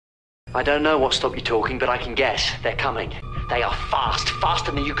I don't know what stopped you talking, but I can guess. They're coming. They are fast, faster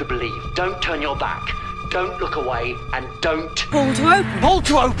than you could believe. Don't turn your back. Don't look away, and don't... Pull to open. Pull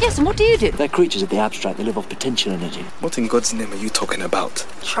to open! Yes, and what do you do? They're creatures of the abstract. They live off potential energy. What in God's name are you talking about?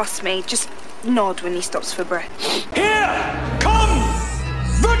 Trust me, just nod when he stops for breath. Here come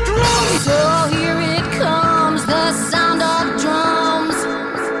the drums! So here it comes, the sound of drums.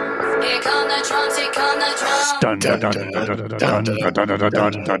 Here come the drums, here come the drums.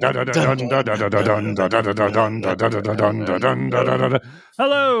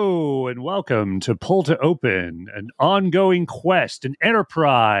 Hello and welcome to Pull to Open, an ongoing quest, an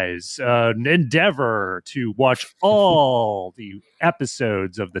enterprise, an endeavor to watch all the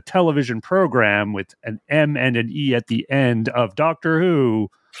episodes of the television program with an M and an E at the end of Doctor Who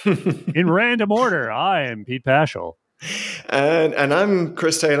in random order. I am Pete Paschal. And I'm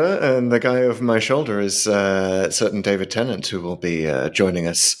Chris Taylor, and the guy over my shoulder is certain David Tennant, who will be joining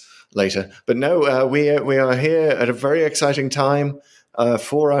us later. But no, we are here at a very exciting time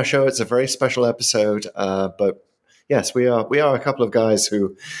for our show. It's a very special episode. But yes, we are a couple of guys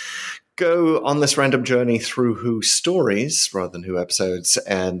who go on this random journey through Who stories rather than Who episodes,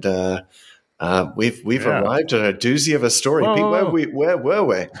 and we've arrived at a doozy of a story. Pete, where were we? Where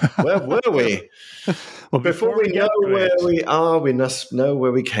were we? Well, before we know where we are, we must know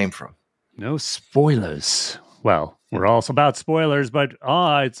where we came from. No spoilers. Well, we're also about spoilers, but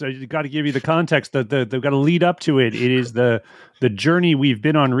it's got to give you the context. They've got to lead up to it. It is the journey we've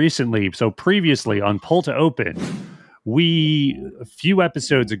been on recently. So previously on Pull to Open, a few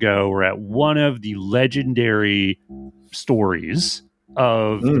episodes ago, were at one of the legendary stories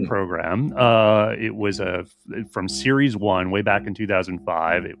of the program. It was from series 1 way back in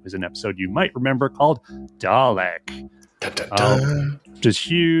 2005. It was an episode you might remember called Dalek. Just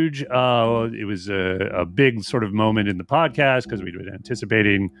huge. It was a big sort of moment in the podcast because we'd been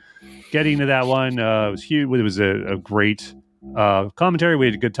anticipating getting to that one. It was huge. It was a great commentary. We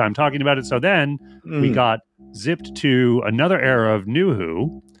had a good time talking about it. So then we got zipped to another era of New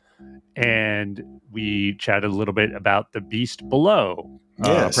Who, and we chatted a little bit about The Beast Below.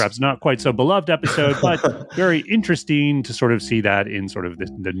 Yes. Perhaps not quite so beloved episode, but very interesting to sort of see that in sort of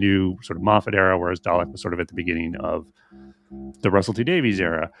the new sort of Moffat era, whereas Dalek was sort of at the beginning of the Russell T Davies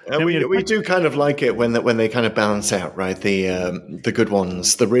era. We do kind of like it when they kind of balance out, right? The good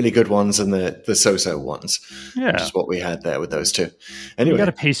ones, the really good ones, and the so-so ones. Yeah, which is what we had there with those two. Anyway, you got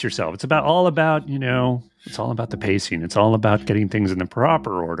to pace yourself. It's all about it's all about the pacing. It's all about getting things in the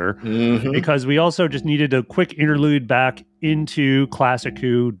proper order. Because we also just needed a quick interlude back into Classic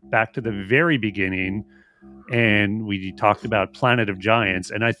Who, back to the very beginning, and we talked about Planet of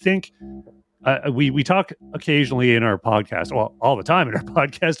Giants. And I think we talk occasionally in our podcast, well, all the time in our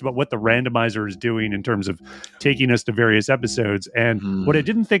podcast, about what the randomizer is doing in terms of taking us to various episodes. And what I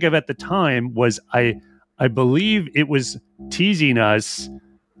didn't think of at the time was I believe it was teasing us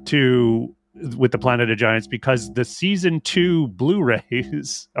with the Planet of Giants because the season 2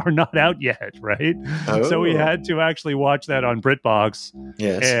 Blu-rays are not out yet, right? So we had to actually watch that on BritBox.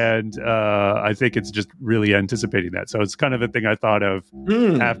 Yes. And I think it's just really anticipating that. So it's kind of a thing I thought of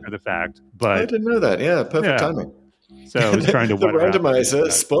after the fact. But I didn't know that. Yeah, perfect timing. So I was trying to the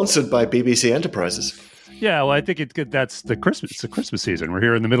randomizer sponsored by BBC Enterprises. Yeah, well, I think that's the Christmas season. We're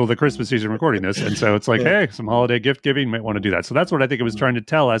here in the middle of the Christmas season recording this, and so it's like, hey, some holiday gift giving, might want to do that. So that's what I think it was trying to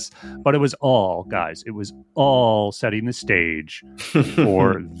tell us. But it was all setting the stage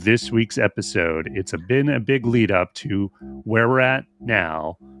for this week's episode. It's been a big lead up to where we're at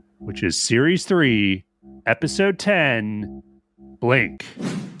now, which is Series 3, Episode 10, Blink.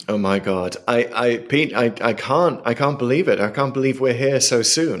 Oh my God, Pete, I can't believe it. I can't believe we're here so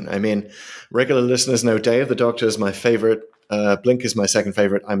soon. I mean, regular listeners know Day of the Doctor is my favorite. Blink is my second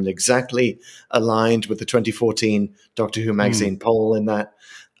favorite. I'm exactly aligned with the 2014 Doctor Who magazine poll in that.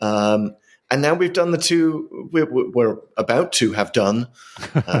 And now we've done the two. We're about to have done.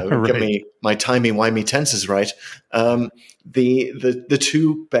 Right. Get me my timey-wimey tenses right. The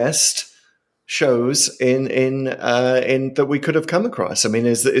two best shows in that we could have come across. I mean,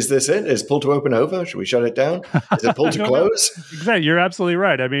 is this it? Is Pull to Open over? Should we shut it down? Is it Pull to close? Exactly. You're absolutely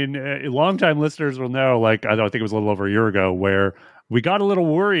right. I mean, longtime listeners will know, like, I think it was a little over a year ago, where we got a little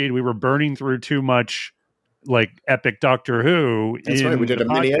worried we were burning through too much, like, epic Doctor Who. That's right. We did a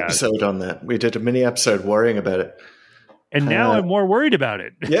mini episode on that. We did a mini episode worrying about it. And now I'm more worried about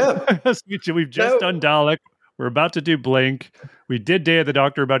it. Yeah. We've just done Dalek. We're about to do Blink. We did Day of the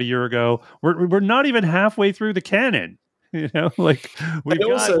Doctor about a year ago. We're not even halfway through the canon. Like we've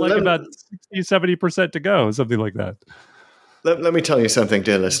got about 60-70% to go, something like that. Let me tell you something,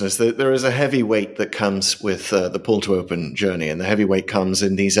 dear listeners. There is a heavy weight that comes with the Pull to Open journey, and the heavy weight comes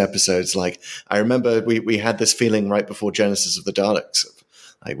in these episodes. Like, I remember we had this feeling right before Genesis of the Daleks.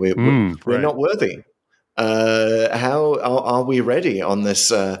 Like, we're not worthy. How are we ready on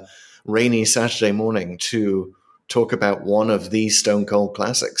this rainy Saturday morning to talk about one of these stone cold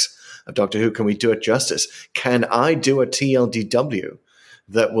classics of Doctor Who? Can we do it justice? Can I do a TLDW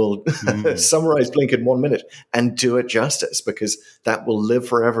that will summarize Blink in 1 minute and do it justice, because that will live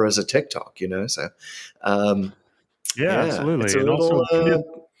forever as a TikTok, So, absolutely. It's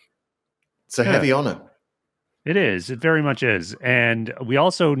it's a heavy honor. It is. It very much is. And we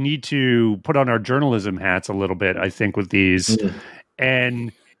also need to put on our journalism hats a little bit, I think, with these.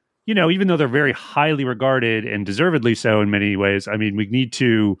 And, even though they're very highly regarded and deservedly so in many ways, I mean, we need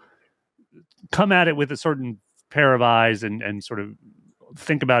to come at it with a certain pair of eyes and sort of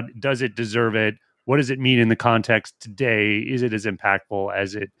think about, does it deserve it? What does it mean in the context today? Is it as impactful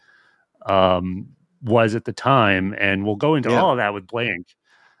as it was at the time? And we'll go into all of that with Blink.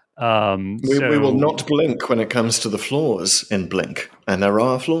 We will not blink when it comes to the flaws in Blink. And there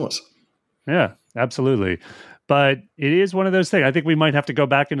are flaws. Yeah, absolutely. But it is one of those things. I think we might have to go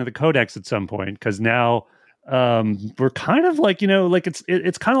back into the codex at some point, because now we're kind of like,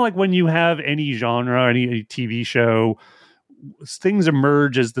 it's kind of like when you have any genre, any TV show, things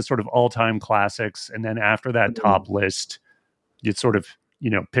emerge as the sort of all-time classics, and then after that top list, you sort of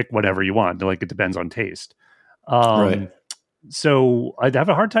pick whatever you want. Like, it depends on taste. Right. So I'd have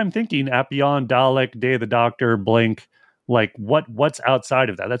a hard time thinking at Beyond, Dalek, Day of the Doctor, Blink, like what's outside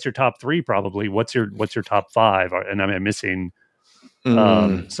of that. That's your top three, probably. What's your top five? And I'm missing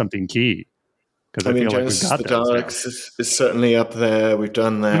something key. Because I feel Genesis like we've got the Daleks is certainly up there. We've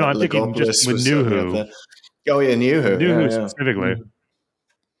done that. I'm thinking just with New Who. Oh, yeah, New Who. New Who specifically.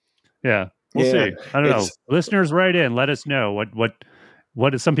 Yeah, we'll see. I don't know. Listeners, write in. Let us know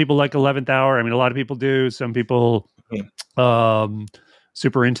what some people like 11th Hour. I mean, a lot of people do. Some people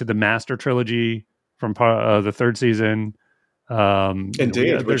super into the Master trilogy from the third season.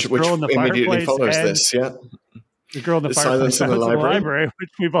 Indeed, which immediately follows this. Yeah, the Girl in the Fireplace, Silence in the Library,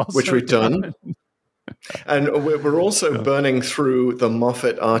 which we've done. And we're also burning through the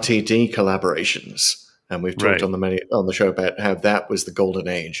Moffat RTD collaborations. And we've talked on the show about how that was the golden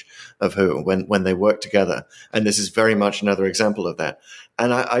age of Who, when they worked together. And this is very much another example of that.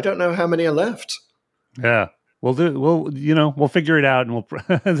 And I don't know how many are left. Yeah. We'll figure it out, and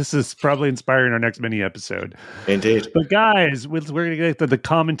this is probably inspiring our next mini episode. Indeed. But guys, we're going to get to the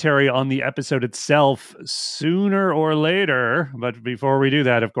commentary on the episode itself sooner or later. But before we do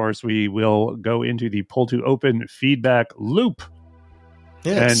that, of course, we will go into the Pull to Open feedback loop.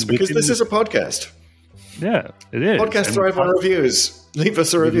 Yes, because this is a podcast. Yeah, it is. Podcasts thrive on reviews. Leave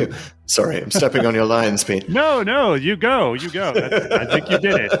us a review. Sorry, I'm stepping on your lines, Pete. No, you go. I think you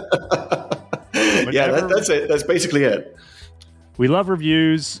did it. That's it. That's basically it. We love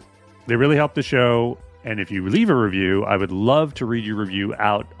reviews. They really help the show. And if you leave a review, I would love to read your review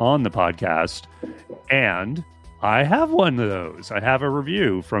out on the podcast. And I have one of those. I have a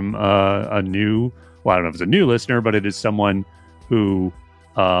review from I don't know if it's a new listener, but it is someone who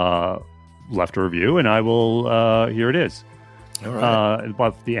left a review, and I will, here it is. All right.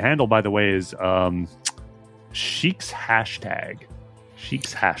 But the handle, by the way, is Sheik's hashtag.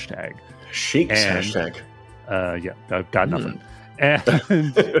 Yeah, I've got nothing. And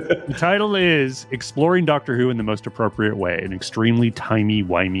the title is Exploring Doctor Who in the Most Appropriate Way, an extremely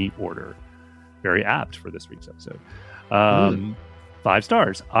timey-wimey order. Very apt for this week's episode. 5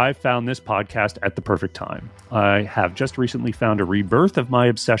 stars. I found this podcast at the perfect time. I have just recently found a rebirth of my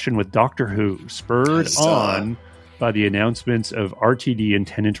obsession with Doctor Who, spurred on by the announcements of RTD and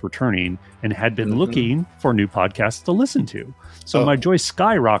Tennant returning, and had been looking for new podcasts to listen to. So my joy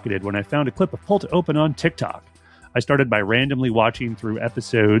skyrocketed when I found a clip of Pull to Open on TikTok. I started by randomly watching through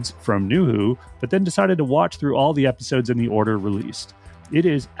episodes from New Who, but then decided to watch through all the episodes in the order released. It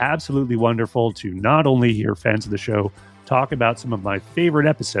is absolutely wonderful to not only hear fans of the show talk about some of my favorite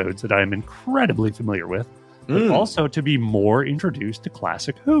episodes that I am incredibly familiar with, but also to be more introduced to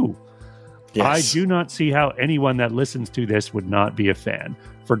classic Who. Yes. I do not see how anyone that listens to this would not be a fan.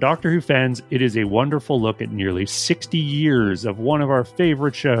 For Doctor Who fans, it is a wonderful look at nearly 60 years of one of our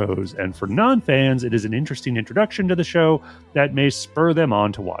favorite shows, and for non-fans, it is an interesting introduction to the show that may spur them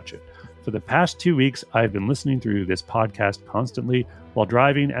on to watch it. For the past 2 weeks, I've been listening through this podcast constantly while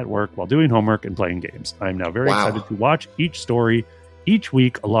driving, at work, while doing homework, and playing games. I am now very excited to watch each story each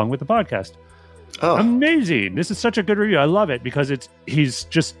week along with the podcast. Oh, Amazing. This is such a good review. I love it because it's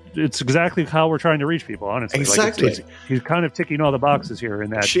exactly how we're trying to reach people, honestly. Exactly. He's kind of ticking all the boxes here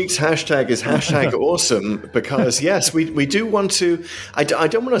in that. Sheik's hashtag is hashtag awesome because, yes, we do want to. I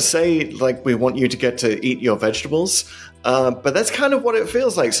don't want to say like we want you to get to eat your vegetables, but that's kind of what it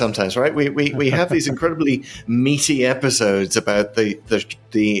feels like sometimes, right? We have these incredibly meaty episodes about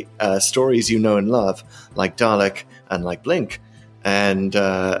the stories you know and love, like Dalek and like Blink. And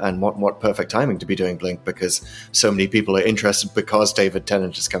what perfect timing to be doing Blink because so many people are interested because David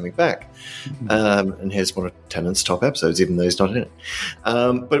Tennant is coming back. And here's one of Tennant's top episodes, even though he's not in it.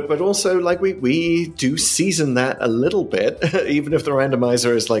 But also, like, we do season that a little bit, even if the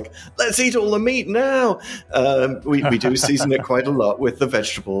randomizer is like, let's eat all the meat now. We do season it quite a lot with the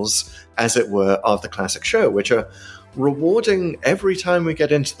vegetables, as it were, of the classic show, which are rewarding every time we get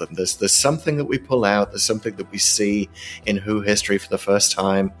into them. There's something that we pull out. There's something that we see in Who history for the first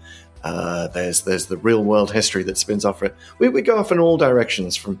time. There's the real world history that spins off it. We go off in all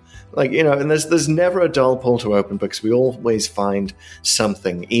directions from, like, you know, and there's never a dull pull to open because we always find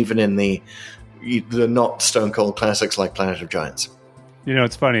something, even in the not stone cold classics like Planet of Giants. You know,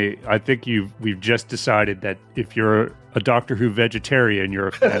 it's funny. I think we've just decided that if you're a Doctor Who vegetarian, you're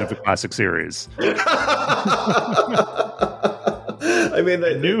a fan of the classic series. I mean,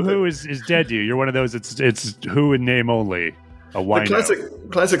 New Who is dead to you. You're one of those. It's Who in name only. A wino. The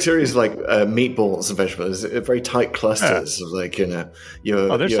classic series, like meatballs and vegetables, very tight clusters. Yeah. Like, you know,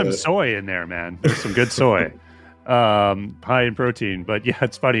 there's some soy in there, man. There's some good soy. High in protein, but yeah,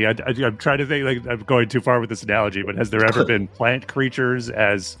 it's funny. I'm trying to think, like, I'm going too far with this analogy, but has there ever been plant creatures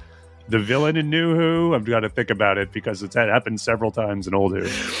as the villain in New Who? I've got to think about it because it's happened several times in Old Who.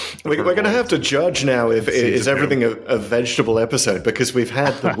 We're going to have to judge now if is everything a vegetable episode, because we've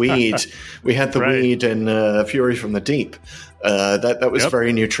had the weed, weed in Fury from the Deep. That was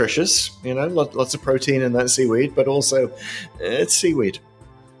very nutritious. You know, lots of protein in that seaweed, but also it's seaweed.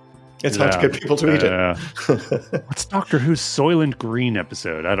 It's hard to get people to eat it. What's Doctor Who's Soylent Green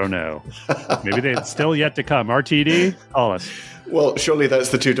episode? I don't know. Maybe it's still yet to come. RTD, call us. Well, surely that's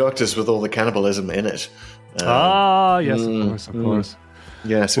the two doctors with all the cannibalism in it. Yes, of course.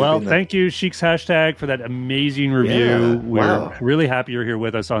 Yes. Well, thank you, Sheik's hashtag, for that amazing review. We're really happy you're here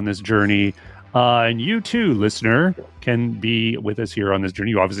with us on this journey. And you too, listener, can be with us here on this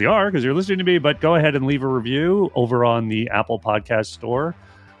journey. You obviously are because you're listening to me, but go ahead and leave a review over on the Apple Podcast Store.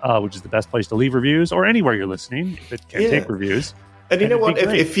 Which is the best place to leave reviews, or anywhere you're listening if it can take reviews. And you know what?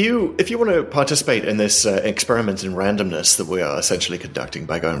 If you want to participate in this experiment in randomness that we are essentially conducting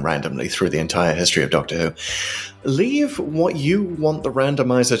by going randomly through the entire history of Doctor Who, leave what you want the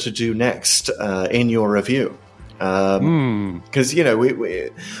randomizer to do next in your review. Because, you know,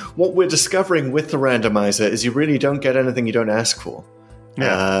 what we're discovering with the randomizer is you really don't get anything you don't ask for.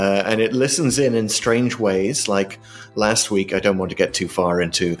 And it listens in strange ways. Like last week, I don't want to get too far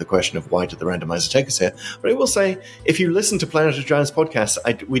into the question of why did the randomizer take us here, but I will say, if you listen to Planet of Giants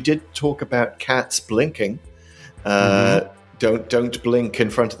podcast, we did talk about cats blinking. Don't blink in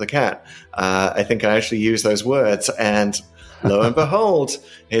front of the cat. I think I actually used those words, and lo and behold,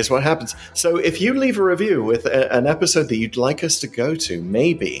 here's what happens. So if you leave a review with an episode that you'd like us to go to,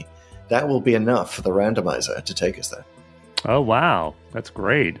 maybe that will be enough for the randomizer to take us there. Oh, wow. That's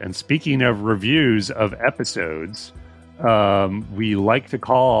great. And speaking of reviews of episodes, we like to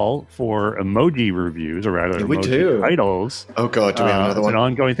call for emoji reviews, or rather emoji titles. Oh, God, do we have another one? It's an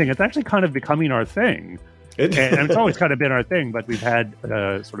ongoing thing. It's actually kind of becoming our thing. And it's always kind of been our thing, but we've had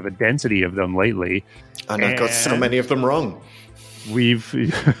sort of a density of them lately. And I've got so many of them wrong.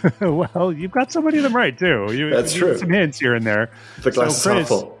 Well, you've got so many of them right, too. That's true. Some hints here and there. The glass is half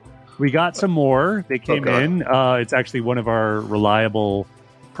full. We got some more. They came in. It's actually one of our reliable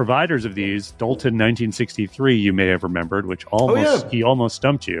providers of these, Dalton 1963, you may have remembered, which he almost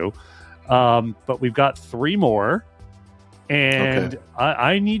stumped you. But we've got 3 more. And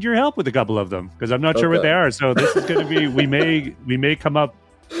I need your help with a couple of them because I'm not sure what they are. So this is going to be, we may come up,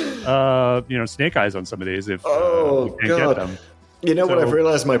 snake eyes on some of these if we can't get them. You know what I've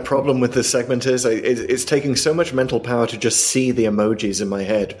realized my problem with this segment is? It's taking so much mental power to just see the emojis in my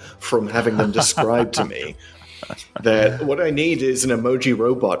head from having them described to me that what I need is an emoji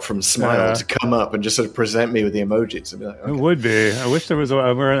robot from Smile to come up and just sort of present me with the emojis. I'd be like, okay. It would be. I wish there was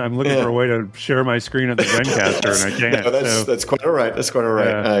I'm looking for a way to share my screen at the Zencaster, and I can't. No, that's quite all right. That's quite all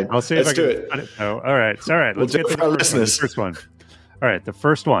right. I'll see if I can do it. Oh, all right. It's all right. Let's get to the first one. All right. The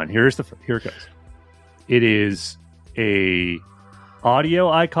first one. Here it goes. It is a audio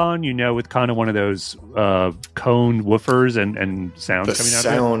icon, with kind of one of those cone woofers and sounds coming out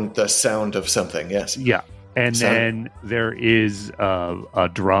of it. The sound of something, yes. Yeah. And then there is a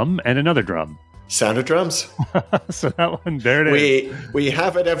drum and another drum. Sound of Drums. So that one, there it is. We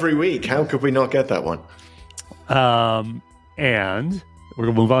have it every week. How could we not get that one? And we're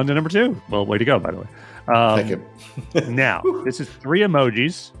going to move on to number 2. Well, way to go, by the way. Thank you. Now, this is 3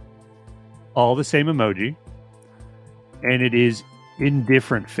 emojis, all the same emoji, and it is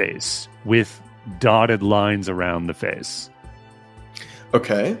indifferent face with dotted lines around the face.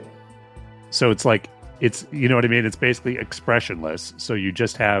 Okay. So it's like, you know what I mean? It's basically expressionless. So you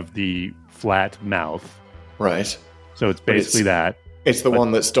just have the flat mouth. Right. So it's basically that. It's the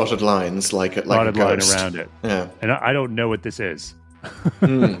one that's dotted lines, like a dotted line ghost. around it. Yeah. And I don't know what this is.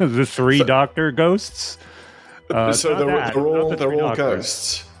 The 3 doctor ghosts. So they're all doctors.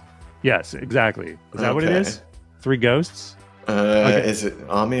 ghosts. Yes, exactly. Is that what it is? 3 ghosts? Okay. Is it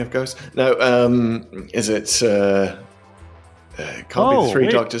Army of Ghosts? No. Is it? Can't be the 3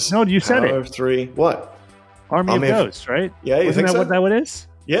 doctors. No, you said Power it. of 3. What? Army of Ghosts, right? Yeah, you Isn't think that so? what that one is?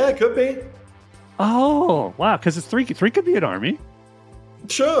 Yeah, it could be. Oh, wow! Because it's 3. 3 could be an army.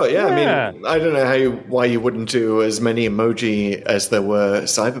 Sure. Yeah. Yeah. I mean, I don't know why you wouldn't do as many emoji as there were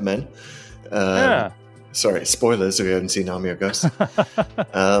Cybermen. Yeah. Sorry, spoilers if you haven't seen Army of Ghosts.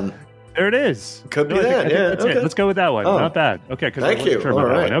 There it is. Could be I think that's okay. it. Let's go with that one. Oh. Not bad. Okay. Thank you. Sure All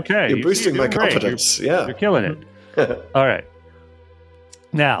right. that one. Okay. You're boosting my doing great. confidence. You're killing it. All right.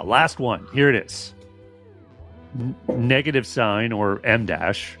 Now, last one. Here it is. Negative sign or M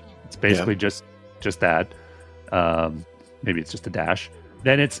dash. It's basically just that. Maybe it's just a dash.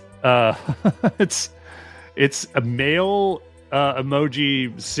 Then it's it's a male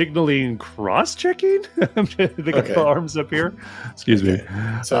emoji signaling cross-checking. I'm trying to think of the arms up here. Excuse me.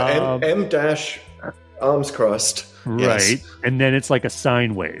 So M dash arms crossed. Right. Yes. And then it's like a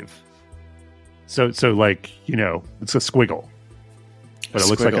sine wave. So like, it's a squiggle. But it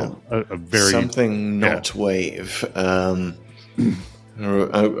looks like a very... Something not wave. I'm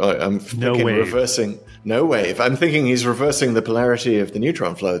thinking reversing... No wave. I'm thinking he's reversing the polarity of the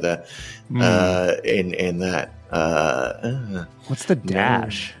neutron flow there in that. What's the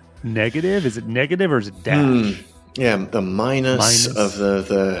dash? Negative? Is it negative or is it dash? Yeah, the minus. of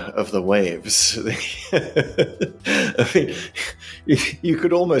the waves. I mean, you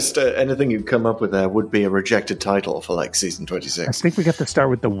could almost anything you come up with there would be a rejected title for like season 26. I think we have to start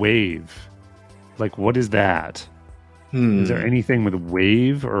with the wave. Like, what is that? Is there anything with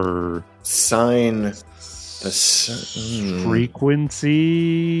wave or sine?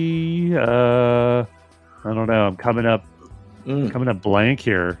 Frequency? I don't know. I'm coming up blank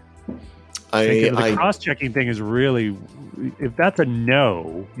here. The cross-checking thing is really, if that's a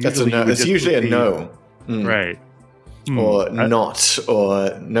no, that's a no. It's usually a no, right? Or not,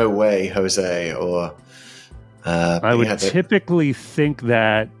 or no way, Jose, or I would typically think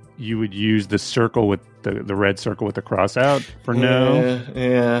that you would use the circle with the red circle with the cross out for no.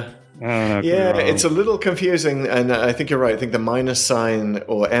 Yeah. I don't know. Yeah, it's a little confusing, and I think you're right. I think the minus sign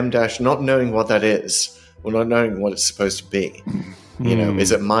or M dash, not knowing what that is, or not knowing what it's supposed to be.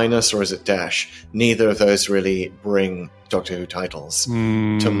 Is it minus or is it dash? Neither of those really bring Doctor Who titles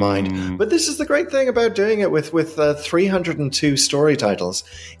to mind. But this is the great thing about doing it with 302 story titles.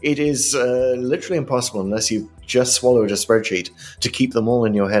 It is literally impossible unless you just swallowed a spreadsheet to keep them all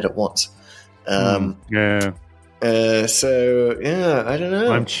in your head at once. So I don't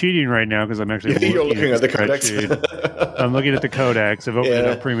know. I'm cheating right now because I'm actually you're looking at the codex. I'm looking at the codex. I've opened it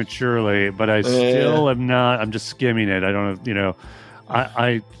up prematurely, but I still am not. I'm just skimming it. I don't know.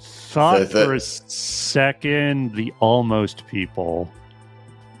 I thought for a second the almost people,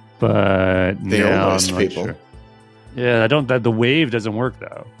 but the almost people. Sure. Yeah, I don't. That the wave doesn't work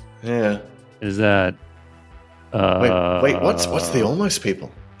though. Yeah, is that? Wait. What's the almost people?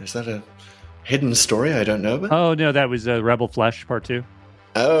 Is that a hidden story I don't know about? Oh no, that was Rebel Flesh Part 2.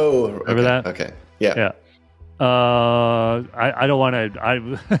 Oh, remember that? Okay, yeah. I don't want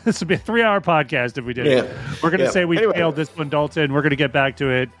to. This would be a 3-hour podcast if we did it. We're going to say we failed this one, Dalton. We're going to get back to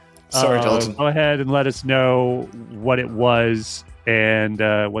it. Sorry, Dalton. Go ahead and let us know what it was, and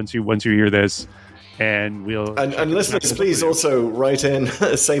once you hear this, and we'll. And listeners, please also write in,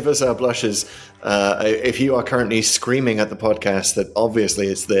 save us our blushes. If you are currently screaming at the podcast that obviously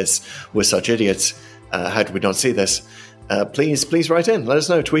it's this, we're such idiots. How did we not see this? Please write in. Let us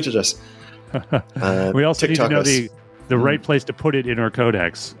know. Tweet at us. We also need to know the right place to put it in our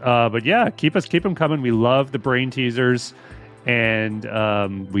codex. But yeah, keep them coming. We love the brain teasers, and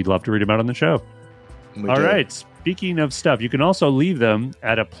we'd love to read them out on the show. All right. Speaking of stuff, you can also leave them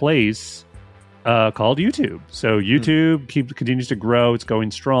at a place called YouTube. So YouTube continues to grow. It's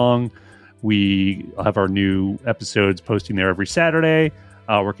going strong. We have our new episodes posting there every Saturday.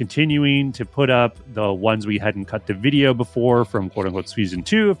 We're continuing to put up the ones we hadn't cut to video before from quote-unquote season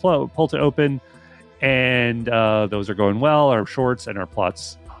 2 of Pull to Open. And those are going well. Our shorts and our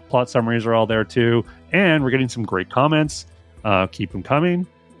plot summaries are all there too. And we're getting some great comments. Keep them coming.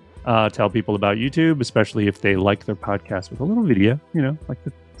 Tell people about YouTube, especially if they like their podcast with a little video, like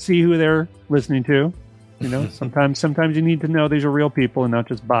to see who they're listening to. Sometimes you need to know these are real people and not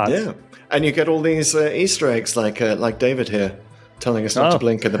just bots. Yeah. And you get all these Easter eggs like David here telling us not to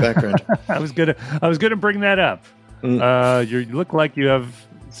blink in the background. I was gonna bring that up. You look like you have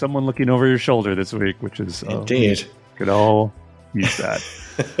someone looking over your shoulder this week, which is indeed. Could all use that.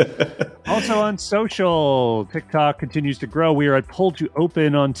 Also on social, TikTok continues to grow. We are at Pull to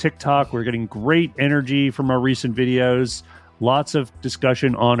Open on TikTok. We're getting great energy from our recent videos. Lots of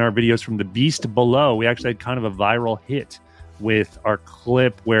discussion on our videos from The Beast Below. We actually had kind of a viral hit with our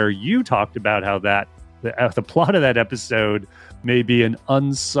clip where you talked about how the plot of that episode may be an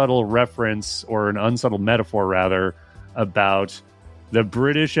unsubtle reference or an unsubtle metaphor, rather, about the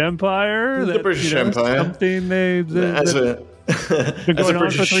British Empire. The British Empire. Something been going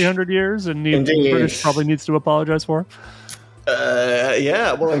on for 300 years, and the British probably needs to apologize for.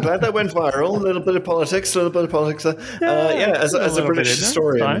 Yeah, well, I'm glad that went viral. A little bit of politics. As a British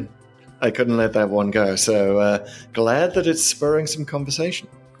historian, I couldn't let that one go. So glad that it's spurring some conversation.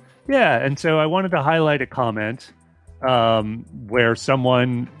 Yeah, and so I wanted to highlight a comment where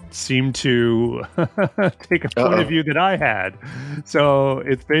someone seemed to take a point of view that I had. So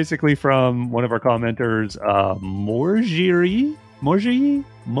it's basically from one of our commenters,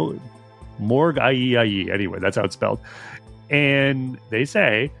 Morg IE. Anyway, that's how it's spelled. And they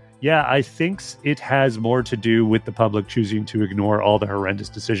say, yeah, I think it has more to do with the public choosing to ignore all the horrendous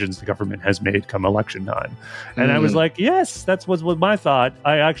decisions the government has made come election time. And I was like, yes, that was my thought.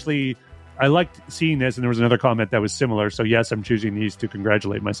 I liked seeing this, and there was another comment that was similar. So yes, I'm choosing these to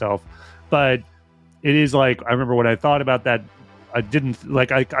congratulate myself. But it is like, I remember when I thought about that, I didn't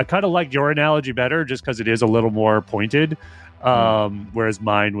like, I kind of liked your analogy better just because it is a little more pointed. Whereas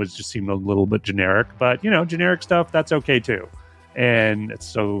mine just seemed a little bit generic, but generic stuff, that's okay too. And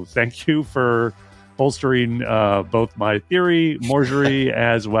so thank you for bolstering both my theory, Morgery,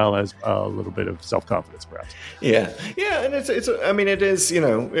 as well as a little bit of self-confidence, perhaps. Yeah, and it is,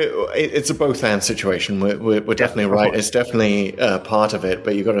 it's a both-and situation. We're definitely right. It's definitely part of it,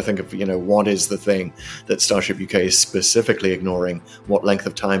 but you've got to think of, what is the thing that Starship UK is specifically ignoring? What length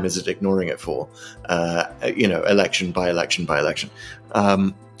of time is it ignoring it for? Election by election by election.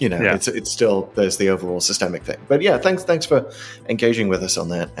 It's still, there's the overall systemic thing. But yeah, thanks for engaging with us on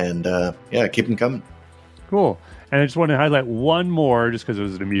that, and keep them coming. Cool. And I just want to highlight one more, just because it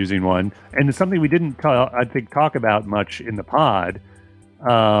was an amusing one, and it's something we didn't, talk about much in the pod.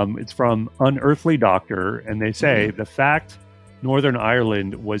 It's from Unearthly Doctor, and they say the fact Northern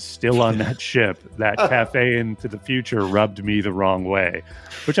Ireland was still on that ship, that cafe into the future, rubbed me the wrong way.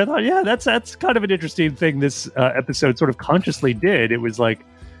 Which I thought, that's kind of an interesting thing this episode sort of consciously did. It was like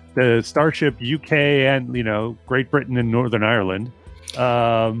the Starship UK and, Great Britain and Northern Ireland.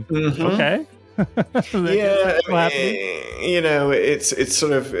 Okay. It's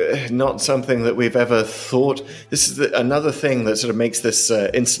sort of not something that we've ever thought. This is another thing that sort of makes this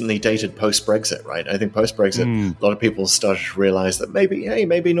instantly dated post-Brexit, right? I think post-Brexit, a lot of people started to realize that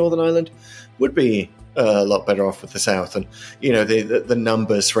maybe Northern Ireland would be a lot better off with the South, and the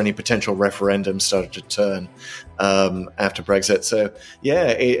numbers for any potential referendum started to turn after Brexit. So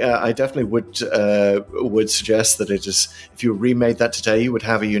I definitely would suggest that it is, if you remade that today, you would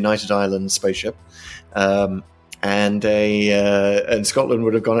have a United Ireland spaceship, and Scotland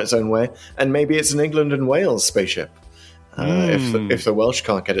would have gone its own way, and maybe it's an England and Wales spaceship if the Welsh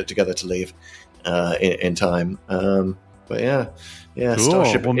can't get it together to leave in time. Cool.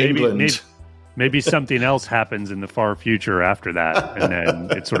 Starship England. Maybe something else happens in the far future after that, and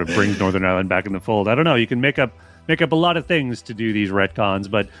then it sort of brings Northern Ireland back in the fold. I don't know. You can make up a lot of things to do these retcons,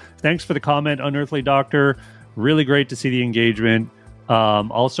 but thanks for the comment, Unearthly Doctor. Really great to see the engagement.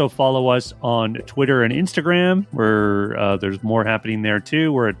 Also follow us on Twitter and Instagram, where there's more happening there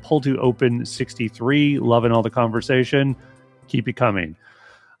too. We're at Pull2Open63. Loving all the conversation. Keep it coming.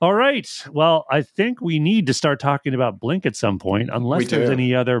 All right. Well, I think we need to start talking about Blink at some point, unless there's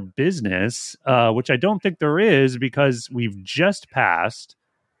any other business, which I don't think there is, because we've just passed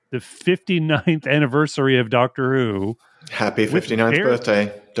the 59th anniversary of Doctor Who. Happy 59th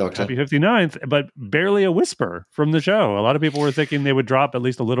birthday, Doctor. Happy 59th, but barely a whisper from the show. A lot of people were thinking they would drop at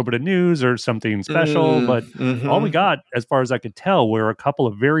least a little bit of news or something special, but all we got, as far as I could tell, were a couple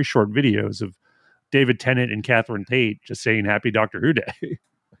of very short videos of David Tennant and Catherine Tate just saying Happy Doctor Who Day.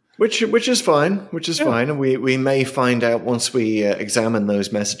 Which is fine, and we may find out once we examine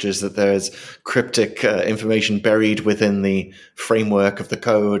those messages that there's cryptic information buried within the framework of the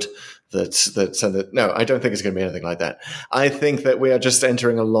code that said that. No, I don't think it's going to be anything like that. I think that we are just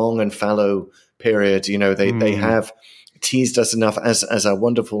entering a long and fallow period. You know, they have teased us enough, as our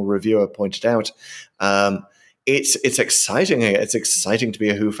wonderful reviewer pointed out. It's exciting. It's exciting to be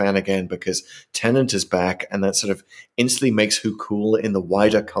a Who fan again because Tennant is back, and that sort of instantly makes Who cool in the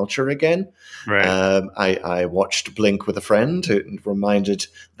wider culture again. Right. I watched Blink with a friend who reminded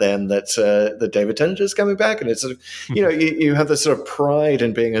them that David Tennant is coming back, and it's sort of you have this sort of pride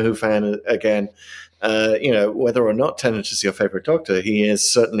in being a Who fan again. Whether or not Tennant is your favorite Doctor, he is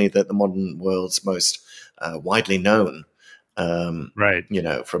certainly the modern world's most widely known. Right.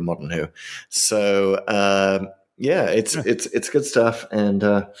 From Modern Who. So it's good stuff, and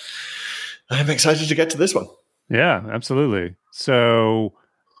I'm excited to get to this one. Yeah, absolutely. So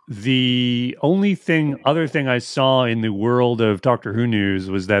the only other thing I saw in the world of Doctor Who news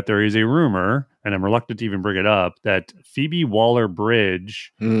was that there is a rumor, and I'm reluctant to even bring it up, that Phoebe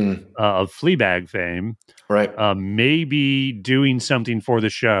Waller-Bridge of Fleabag fame right, may be doing something for the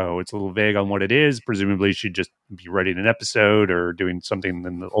show. It's a little vague on what it is. Presumably she'd just be writing an episode or doing something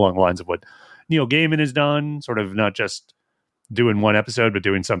along the lines of what Neil Gaiman has done, sort of not just doing one episode, but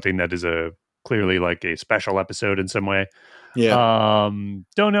doing something that is clearly like a special episode in some way. Yeah.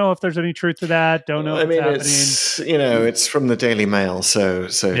 Don't know if there's any truth to that. Don't know. I mean, it's from the Daily Mail, so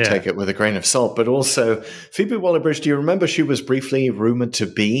take it with a grain of salt. But also, Phoebe Waller-Bridge, do you remember she was briefly rumored to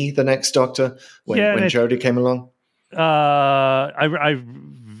be the next Doctor when Jodie came along? I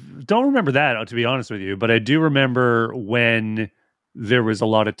don't remember that, to be honest with you, but I do remember when there was a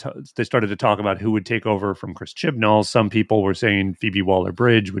lot of they started to talk about who would take over from Chris Chibnall. Some people were saying Phoebe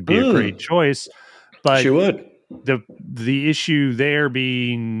Waller-Bridge would be a great choice, but she would. The issue there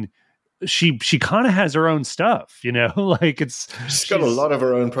being she kind of has her own stuff, like she's got a lot of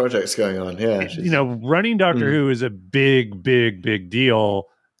her own projects going on. Yeah. Running Doctor Who is a big, big, big deal.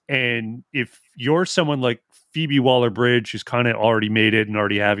 And if you're someone like Phoebe Waller-Bridge, who's kind of already made it and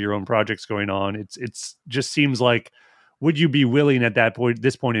already have your own projects going on, it's just seems like, would you be willing at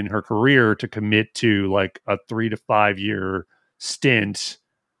this point in her career to commit to like a 3 to 5 year stint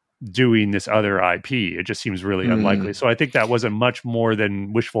doing this other IP? It just seems really unlikely. So I think that wasn't much more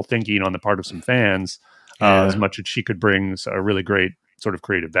than wishful thinking on the part of some fans, as much as she could bring a really great sort of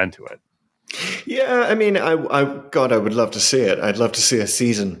creative bent to it. Yeah, I mean, I would love to see it. I'd love to see a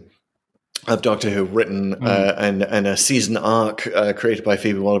season of Doctor Who written and a season arc created by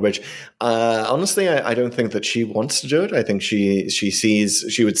Phoebe Waller-Bridge. Honestly, I don't think that she wants to do it. I think she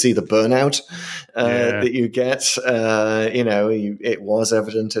would see the burnout that you get. It was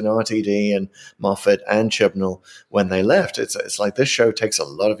evident in RTD and Moffat and Chibnall when they left. It's like this show takes a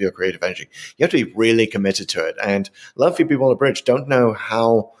lot of your creative energy. You have to be really committed to it. And love Phoebe Waller-Bridge. Don't know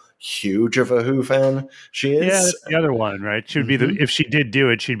how huge of a Who fan she is. Yeah, that's the other one, right? She would be if she did do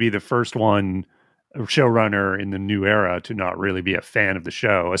it, she'd be the first one showrunner in the new era to not really be a fan of the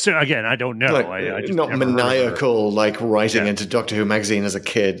show. So again, I don't know. I just not maniacal, like writing into Doctor Who magazine as a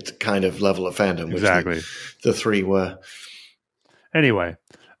kid kind of level of fandom. Exactly. Which the three were. Anyway,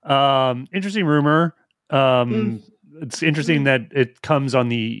 interesting rumor. It's interesting that it comes on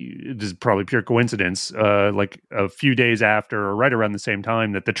this is probably pure coincidence, like a few days after or right around the same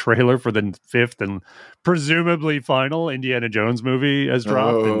time that the trailer for the 5th and presumably final Indiana Jones movie has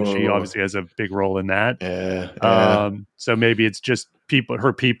dropped. And she obviously has a big role in that. Yeah. So maybe it's just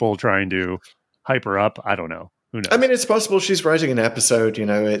her people trying to hype her up. I don't know. Who knows? I mean, it's possible she's writing an episode.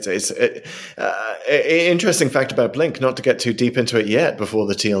 It's interesting fact about Blink. Not to get too deep into it yet before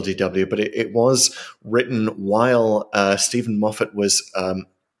the TLDW, but it was written while Stephen Moffat was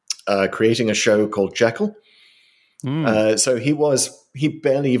creating a show called Jekyll. So he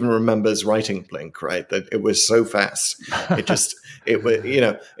barely even remembers writing Blink. Right, that it was so fast. It's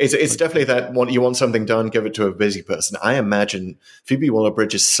definitely that one. You want something done, give it to a busy person. I imagine Phoebe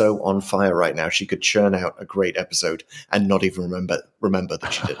Waller-Bridge is so on fire right now. She could churn out a great episode and not even remember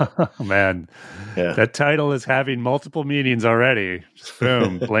that she did it. Oh, man, yeah. That title is having multiple meanings already. Just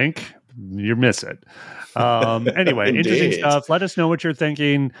boom, Blink, you miss it. Anyway, interesting stuff. Let us know what you're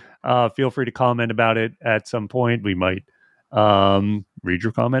thinking. Feel free to comment about it at some point. We might read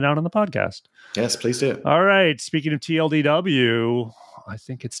your comment out on the podcast. Yes, please do. All right. Speaking of TLDW, I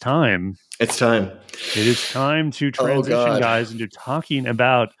think it's time. It's time. It is time to transition, guys, into talking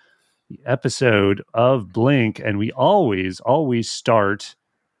about the episode of Blink. And we always start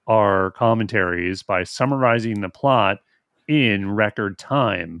our commentaries by summarizing the plot in record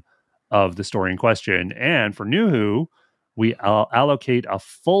time of the story in question. And for New Who, we allocate a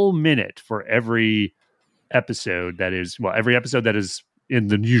full minute for every episode that is in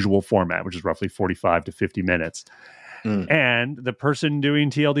the usual format, which is roughly 45 to 50 minutes. And the person doing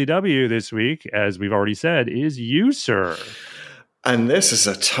TLDW this week, as we've already said, is you, sir. And this is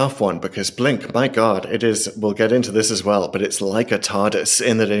a tough one because Blink, my God, it is, we'll get into this as well, but it's like a TARDIS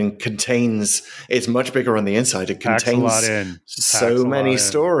in that it contains, it's much bigger on the inside. It contains so many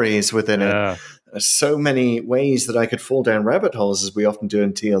stories within it. So many ways that I could fall down rabbit holes, as we often do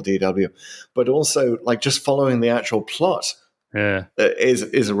in TLDW, but also like just following the actual plot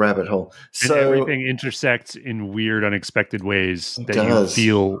is a rabbit hole. So and everything intersects in weird, unexpected ways that you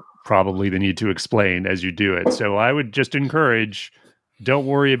feel probably the need to explain as you do it. So I would just encourage, don't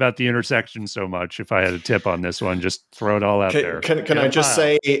worry about the intersection so much. If I had a tip on this one, just throw it all out there. Can I just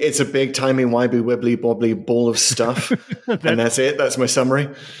say it's a big timey wimey wibbly bobbly ball of stuff, and that's it. That's my summary.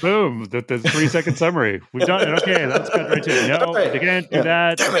 Boom! The 3-second summary. We've done it. Okay, let's cut right to it. No, you can't do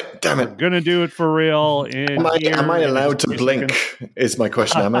that. Damn it! We're gonna do it for real. Am I allowed to blink? Is my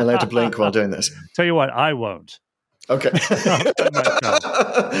question. Am I allowed to blink while doing this? Tell you what, I won't. Okay.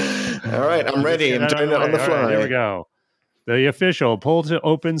 All right, I'm ready. I'm doing it on the fly. Right, here we go. The official pull to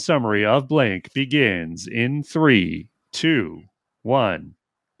open summary of Blink begins in 3, 2, 1,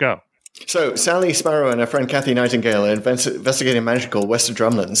 go. So Sally Sparrow and her friend Kathy Nightingale are investigating a mansion called West of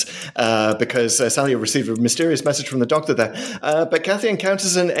Drumlands because Sally received a mysterious message from the doctor there. But Kathy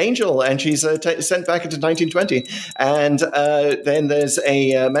encounters an angel and she's sent back into 1920. And then there's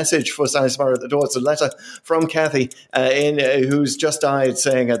a message for Sally Sparrow at the door. It's a letter from Kathy who's just died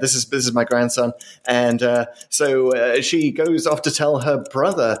saying, this is my grandson. And so she goes off to tell her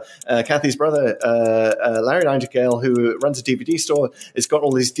brother, Kathy's brother, Larry Nightingale, who runs a DVD store, has got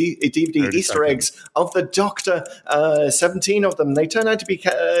all these DVD Easter eggs of the Doctor, 17 of them. They turn out to be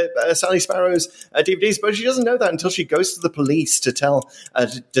Sally Sparrow's DVDs, but she doesn't know that until she goes to the police to tell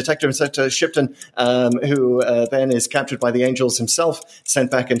Detective Inspector Shipton, who then is captured by the Angels himself,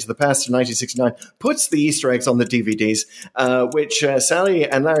 sent back into the past to 1969, puts the Easter eggs on the DVDs, which Sally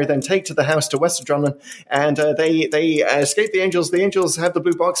and Larry then take to the house to West of Drumlin, and they escape the Angels. The Angels have the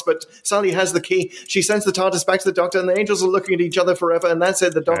blue box, but Sally has the key. She sends the TARDIS back to the Doctor, and the Angels are looking at each other forever, and that's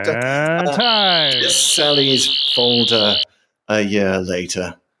it. The Doctor Sally's folder a year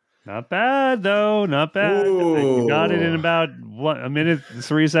later. Not bad, though. Not bad. Ooh. You got it in about a minute,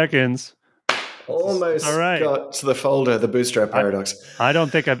 3 seconds. Almost got to the folder, the bootstrap paradox. I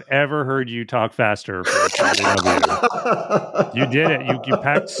don't think I've ever heard you talk faster for a TLDW. You did it. You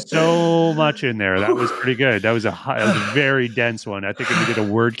packed so much in there. That was pretty good. That was a very dense one. I think if you did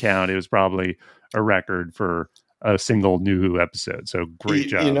a word count, it was probably a record for a single new episode. So great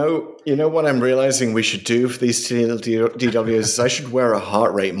job. You know what I'm realizing we should do for these DWs is I should wear a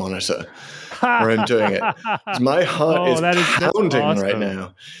heart rate monitor where I'm doing it. My heart is pounding right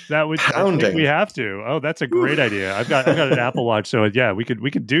now. That would pounding. We have to. Oh, that's a great idea. I've got an Apple Watch, so yeah, we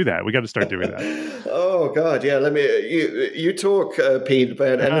could do that. We got to start doing that. Oh God, yeah. Let me you talk, Pete,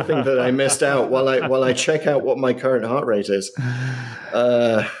 about anything that I missed out while I check out what my current heart rate is.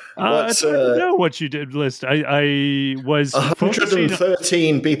 I don't know what you did list. I was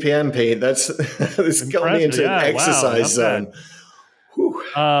 113 BPM, Pete. That's got me into an exercise zone.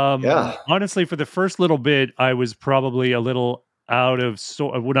 Honestly, for the first little bit, I was probably a little out of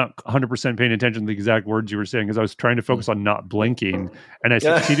we're not 100% paying attention to the exact words you were saying because I was trying to focus on not blinking, and I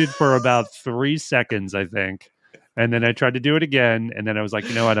succeeded for about 3 seconds, I think. And then I tried to do it again, and then I was like,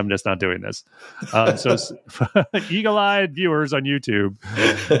 you know what? I'm just not doing this. So eagle-eyed viewers on YouTube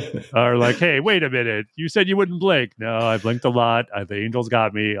are like, hey, wait a minute. You said you wouldn't blink. No, I blinked a lot. The Angels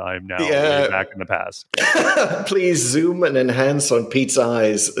got me. I'm now way back in the past. Please zoom and enhance on Pete's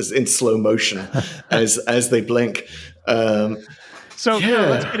eyes in slow motion as they blink. So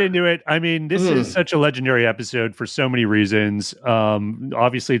let's get into it. I mean, this is such a legendary episode for so many reasons.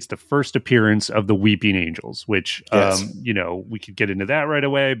 Obviously, it's the first appearance of the Weeping Angels, which, we could get into that right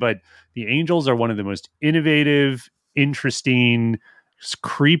away. But the Angels are one of the most innovative, interesting,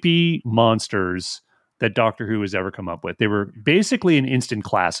 creepy monsters that Doctor Who has ever come up with. They were basically an instant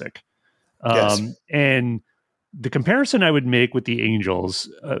classic. And the comparison I would make with the Angels,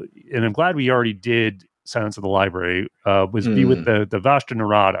 and I'm glad we already did Silence of the Library, was be with the Vashta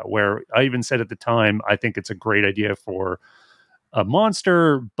Nerada, where I even said at the time, I think it's a great idea for a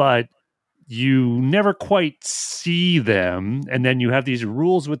monster, but you never quite see them. And then you have these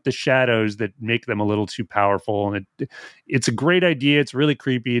rules with the shadows that make them a little too powerful. And it's a great idea. It's really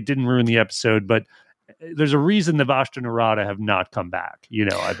creepy. It didn't ruin the episode, but there's a reason the Vashta Nerada have not come back,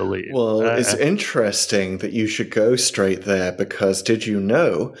 I believe. Well, it's interesting that you should go straight there because did you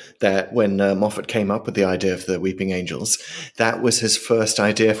know that when Moffat came up with the idea of the Weeping Angels, that was his first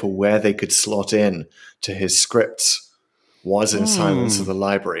idea for where they could slot in to his scripts was in Silence of the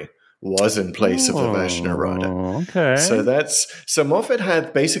Library, was in place of the Vashna Rada. Okay. So Moffat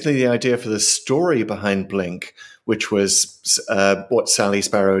had basically the idea for the story behind Blink, which was what Sally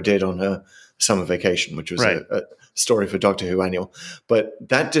Sparrow did on her summer vacation, which was a story for Doctor Who Annual. But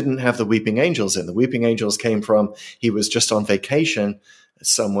that didn't have the Weeping Angels in. The Weeping Angels came from, he was just on vacation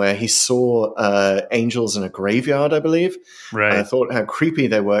somewhere. He saw angels in a graveyard, I believe. Right. I thought how creepy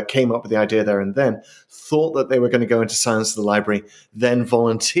they were, came up with the idea there and then, thought that they were going to go into Silence of the Library, then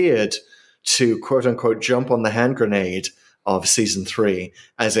volunteered to, quote unquote, jump on the hand grenade of season 3,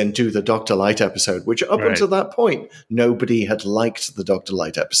 as in do the Dr. Light episode, which up until that point, nobody had liked the Dr.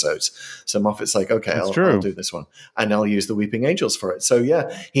 Light episodes. So Moffat's like, okay, I'll do this one. And I'll use the Weeping Angels for it. So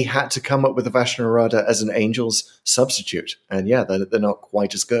yeah, he had to come up with the Vashna Rada as an Angels substitute. And yeah, they're not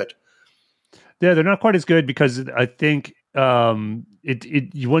quite as good. Yeah, they're not quite as good because I think once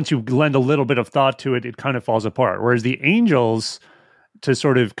you lend a little bit of thought to it, it kind of falls apart. Whereas the Angels, to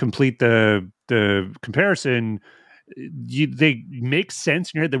sort of complete the comparison, they make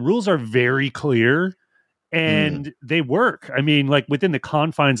sense in your head. The rules are very clear and they work. I mean, like within the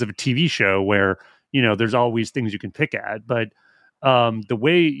confines of a TV show where, there's always things you can pick at, but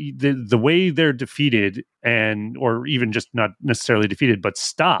the way they're defeated or even just not necessarily defeated, but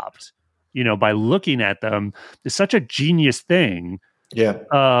stopped, by looking at them is such a genius thing.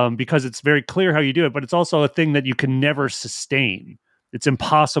 Yeah. Because it's very clear how you do it, but it's also a thing that you can never sustain. It's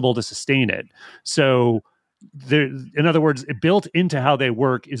impossible to sustain it. So in other words, built into how they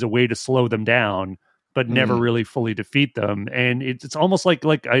work is a way to slow them down, but never really fully defeat them. And it's almost like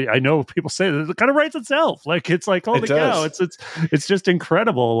I know people say that it kind of writes itself. Like it's like, holy cow, it's just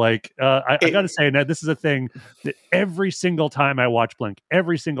incredible. Like I got to say, now this is a thing that every single time I watch Blink,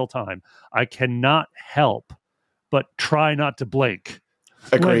 every single time, I cannot help but try not to blink.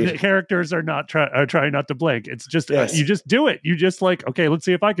 Agreed. When the characters are trying not to blink. It's just you just do it. You just like, okay, let's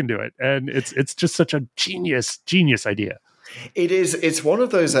see if I can do it. And it's just such a genius idea. It is. It's one of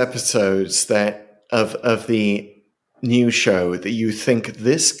those episodes that of the new show that you think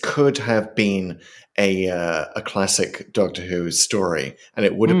this could have been a classic Doctor Who story, and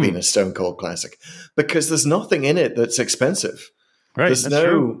it would have been a stone cold classic because there's nothing in it that's expensive. Right. There's that's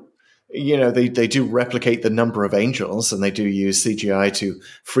true. They do replicate the number of angels, and they do use CGI to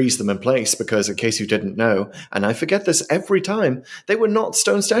freeze them in place because, in case you didn't know, and I forget this every time, they were not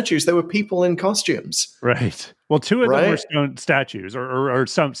stone statues. They were people in costumes. Right. Well, two of them were stone statues or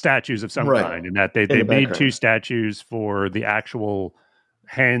some statues of some kind, in that they made two statues for the actual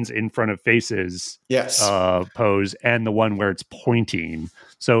hands in front of faces pose and the one where it's pointing.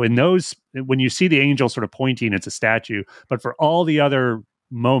 So in those, when you see the angel sort of pointing, it's a statue. But for all the other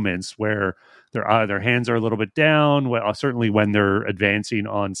moments where their hands are a little bit down, certainly when they're advancing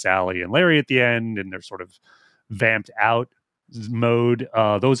on Sally and Larry at the end and they're sort of vamped out mode,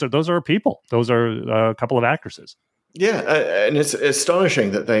 those are people. Those are a couple of actresses. Yeah, and it's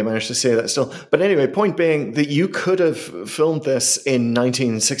astonishing that they managed to say that still. But anyway, point being that you could have filmed this in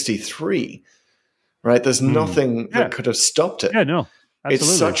 1963, right? There's nothing that could have stopped it. Yeah, no. Absolutely.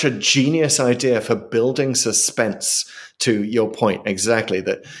 It's such a genius idea for building suspense. To your point, exactly,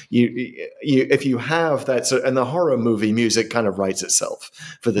 that you if you have that, and the horror movie music kind of writes itself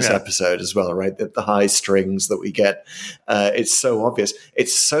for this episode as well, right? The high strings that we get, it's so obvious.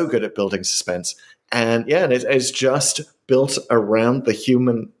 It's so good at building suspense, and it's just built around the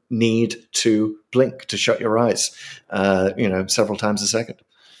human need to blink, to shut your eyes, several times a second.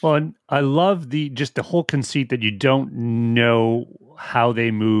 Well, and I love the whole conceit that you don't know how they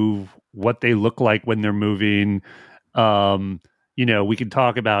move, what they look like when they're moving. We can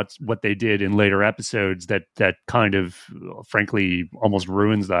talk about what they did in later episodes that kind of, frankly, almost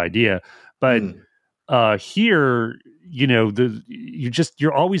ruins the idea. But here,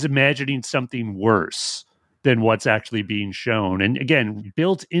 you're always imagining something worse than what's actually being shown. And again,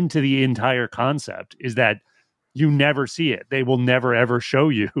 built into the entire concept is that you never see it. They will never, ever show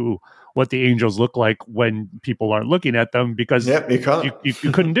you what the angels look like when people aren't looking at them because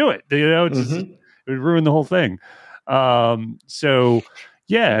you couldn't do it. It would ruin the whole thing. The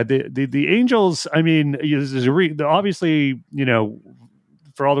angels, I mean, obviously,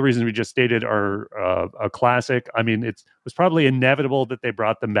 for all the reasons we just stated, are a classic. I mean, it was probably inevitable that they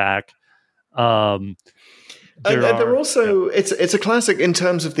brought them back. They're also it's a classic in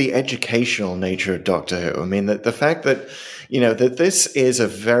terms of the educational nature of Doctor Who. I mean, the fact that that this is a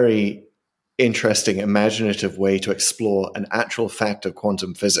very interesting, imaginative way to explore an actual fact of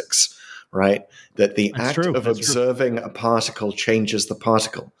quantum physics, right? That the act of observing a particle changes the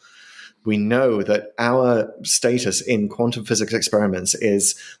particle. we know that our status in quantum physics experiments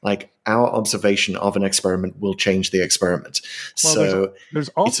is like our observation of an experiment will change the experiment. Well, So there's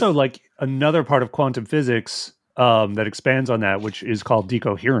also like another part of quantum physics that expands on that, which is called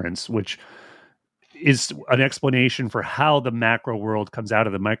decoherence, which is an explanation for how the macro world comes out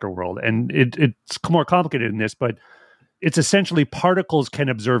of the micro world. And it's more complicated than this, but it's essentially particles can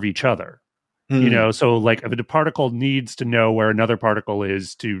observe each other. You know, so like if a particle needs to know where another particle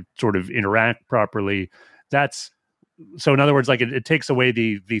is to sort of interact properly, so in other words, like it takes away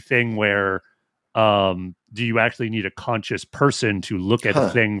the thing where do you actually need a conscious person to look at a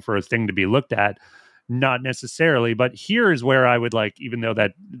thing for a thing to be looked at? Not necessarily, but here is where I would like, even though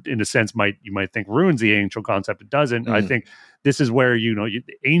that in a sense you might think ruins the angel concept, it doesn't. I think this is where,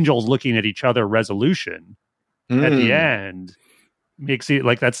 angels looking at each other resolution at the end makes it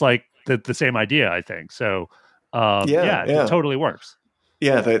like that's like the same idea, I think. So it totally works.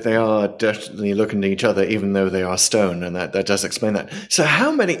 Yeah, they are definitely looking at each other, even though they are stone, and that does explain that. So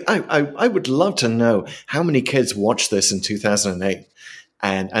how many, I would love to know how many kids watched this in 2008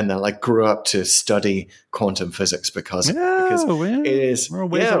 and then like grew up to study quantum physics because it is, we're a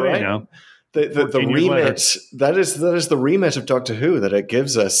ways away now. The remit, that is the remit of Doctor Who, that it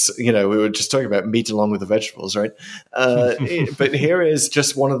gives us, we were just talking about meat along with the vegetables, right? But here is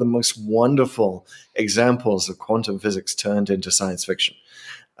just one of the most wonderful examples of quantum physics turned into science fiction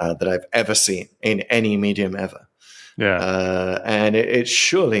that I've ever seen in any medium ever. Yeah. And it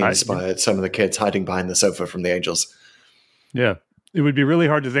surely inspired some of the kids hiding behind the sofa from the angels. Yeah. It would be really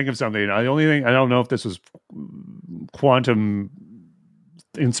hard to think of something. The only thing, I don't know if this was quantum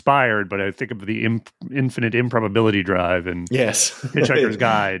inspired, but I think of the infinite improbability drive and Hitchhiker's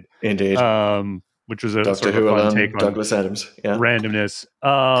Guide, indeed, which was a Doctor sort of Who a fun alone, take on Douglas Adams, randomness.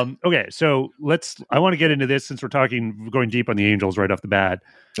 Okay, so I want to get into this since we're going deep on the angels right off the bat.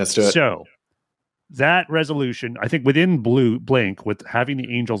 Let's do it. So that resolution, I think within Blink, with having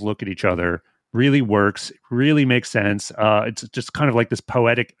the angels look at each other, really works, really makes sense. It's just kind of like this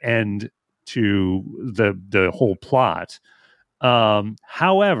poetic end to the whole plot.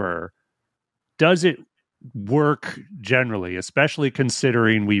 However, does it work generally, especially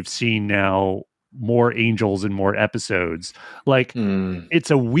considering we've seen now more angels in more episodes? Like, it's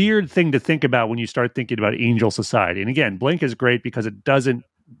a weird thing to think about when you start thinking about angel society. And again, Blink is great because it doesn't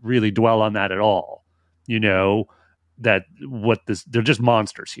really dwell on that at all. They're just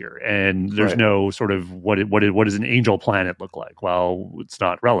monsters here, and there's no sort of what does an angel planet look like? Well, it's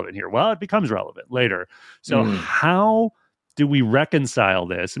not relevant here. Well, it becomes relevant later. So how do we reconcile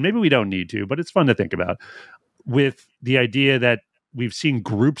this? And maybe we don't need to, but it's fun to think about, with the idea that we've seen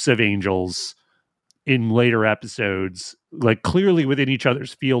groups of angels in later episodes, like clearly within each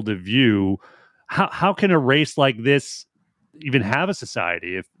other's field of view. How can a race like this even have a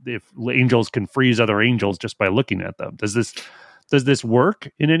society if angels can freeze other angels just by looking at them? Does this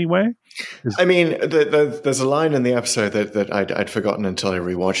work in any way? I mean, there's a line in the episode that I'd forgotten until I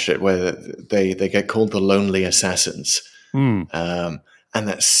rewatched it, where they get called the Lonely Assassins. And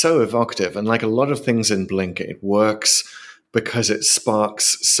that's so evocative. And like a lot of things in Blink, it works because it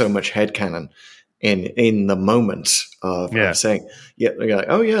sparks so much headcanon in the moment of saying, you're like,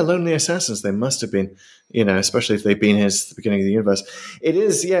 oh yeah, Lonely Assassins, they must have been, especially if they've been here since the beginning of the universe. It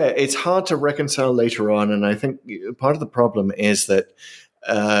is, it's hard to reconcile later on. And I think part of the problem is that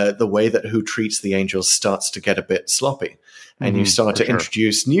the way that Who treats the angels starts to get a bit sloppy. And you start to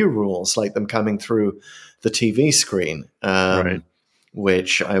introduce new rules, like them coming through the TV screen,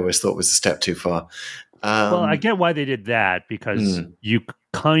 which I always thought was a step too far. Well, I get why they did that, because you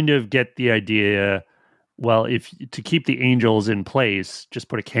kind of get the idea, well, if to keep the angels in place, just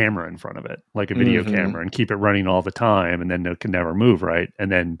put a camera in front of it, like a video camera, and keep it running all the time, and then it can never move, right?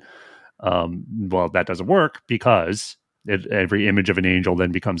 And then, that doesn't work because every image of an angel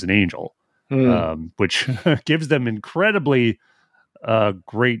then becomes an angel, which gives them incredibly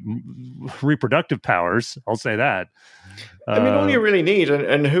great reproductive powers. I'll say that. I mean, all you really need,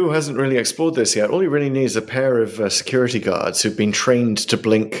 and Who hasn't really explored this yet, all you really need is a pair of security guards who've been trained to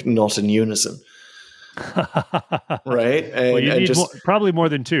blink not in unison. Right? And, well, you need probably more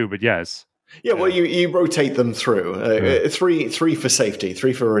than two, but yes. Yeah, well, you rotate them through. Three for safety,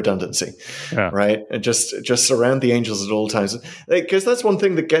 three for redundancy, right? And just surround the angels at all times. Because that's one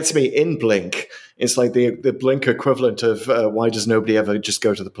thing that gets me in Blink. It's like the Blink equivalent of why does nobody ever just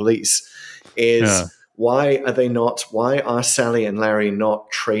go to the police? Why are Sally and Larry not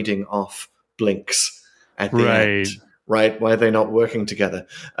trading off blinks at the end? right? Why are they not working together?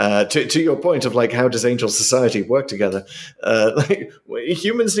 To your point of like, how does angel society work together?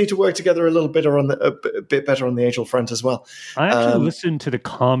 Humans need to work together a bit better on the angel front as well. I actually listened to the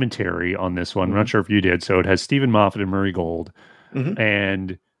commentary on this one. I'm not sure if you did. So it has Stephen Moffat and Murray Gold,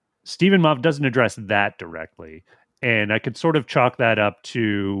 and Stephen Moffat doesn't address that directly. And I could sort of chalk that up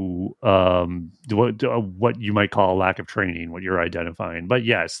to what you might call a lack of training, what you're identifying. But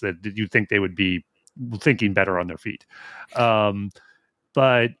yes, that you think they would be thinking better on their feet.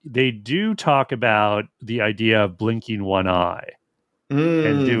 But they do talk about the idea of blinking one eye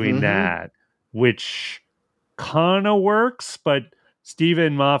and doing that, which kind of works. But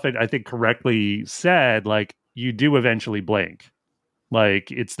Stephen Moffat, I think, correctly said, like, you do eventually blink. Like,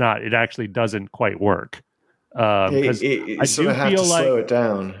 it actually doesn't quite work. Because I sort of have to slow it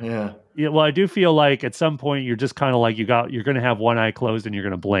down. Yeah. Well, I do feel like at some point you're just kind of like you're going to have one eye closed and you're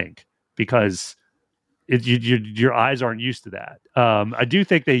going to blink because your eyes aren't used to that. I do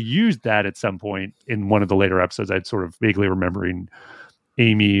think they used that at some point in one of the later episodes. I'd sort of vaguely remembering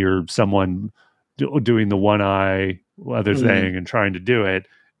Amy or someone doing the one eye other thing and trying to do it,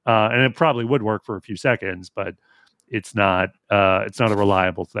 and it probably would work for a few seconds, but it's not a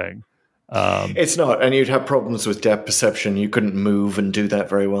reliable thing. It's not, and you'd have problems with depth perception. You couldn't move and do that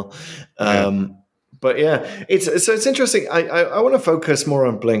very well. But yeah, it's interesting. I want to focus more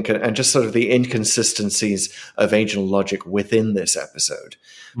on Blink and just sort of the inconsistencies of angel logic within this episode,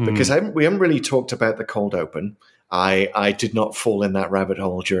 because we haven't really talked about the cold open. I did not fall in that rabbit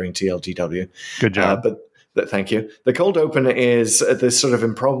hole during TLDW. Good job. But thank you. The cold open is this sort of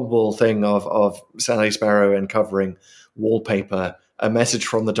improbable thing of Sally Sparrow uncovering wallpaper, a message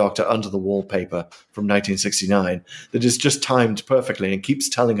from the Doctor under the wallpaper from 1969 that is just timed perfectly and keeps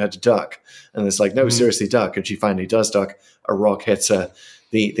telling her to duck. And it's like, no, seriously, duck. And she finally does duck. A rock hits her.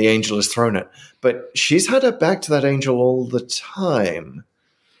 The angel is thrown it. But she's had her back to that angel all the time.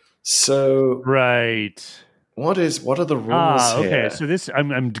 So right. What are the rules here? Okay, so this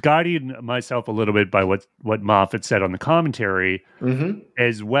I'm guiding myself a little bit by what Moffat said on the commentary,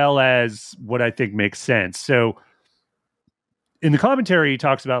 as well as what I think makes sense. So in the commentary, he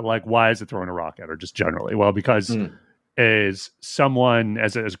talks about like, why is it throwing a rock at her just generally? Well, because as someone,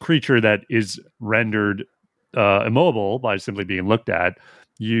 as a creature that is rendered immobile by simply being looked at,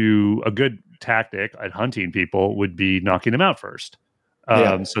 a good tactic at hunting people would be knocking them out first.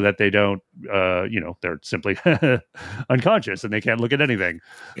 So that they don't, they're simply unconscious and they can't look at anything.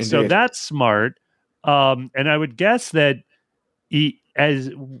 Indeed. So that's smart. And I would guess that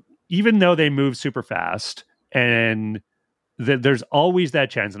even though they move super fast and there's always that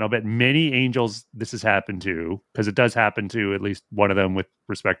chance, and I'll bet many angels this has happened to, because it does happen to at least one of them with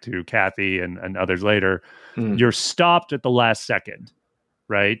respect to Kathy and others later. You're stopped at the last second,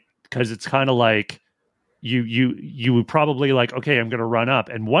 right? Because it's kind of like you would probably like, okay, I'm going to run up,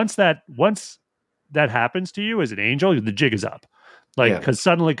 and once that happens to you as an angel, the jig is up, like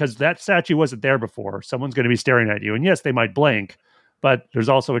because that statue wasn't there before, someone's going to be staring at you, and yes, they might blink, but there's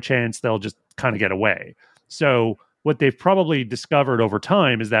also a chance they'll just kind of get away. So what they've probably discovered over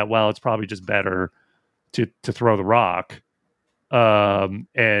time is that, well, it's probably just better to throw the rock and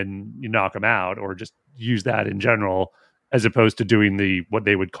you knock them out, or just use that in general, as opposed to doing what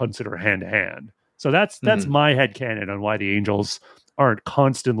they would consider hand-to-hand. So that's my headcanon on why the angels aren't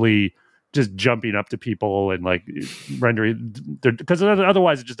constantly just jumping up to people and like rendering, because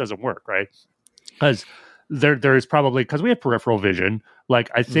otherwise it just doesn't work, right? Because there is probably, because we have peripheral vision, like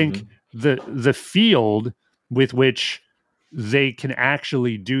I think the field with which they can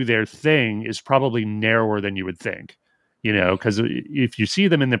actually do their thing is probably narrower than you would think, because if you see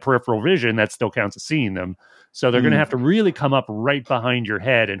them in the peripheral vision, that still counts as seeing them. So they're going to have to really come up right behind your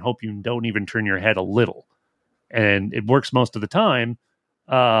head and hope you don't even turn your head a little. And it works most of the time.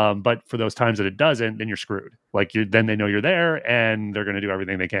 But for those times that it doesn't, then you're screwed. Like then they know you're there and they're going to do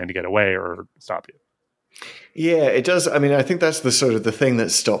everything they can to get away or stop you. Yeah, it does. I mean, I think that's the sort of the thing that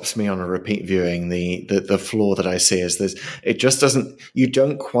stops me on a repeat viewing. The flaw that I see is this: it just doesn't. You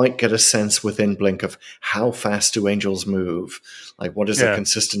don't quite get a sense within Blink of how fast do angels move. Like, what is the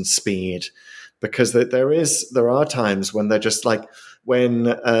consistent speed? Because there are times when they're just like, when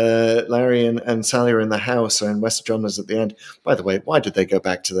Larry and Sally are in the house or in West Johns at the end. By the way, why did they go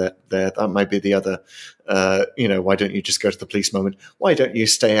back to that? That might be the other. Why don't you just go to the police moment? Why don't you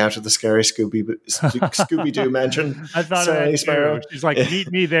stay out of the scary Scooby-Doo mansion? I thought Sally Sparrow. She's like,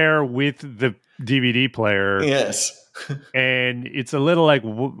 meet me there with the DVD player. Yes. And it's a little like,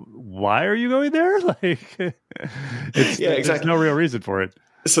 why are you going there? Like, exactly. There's no real reason for it.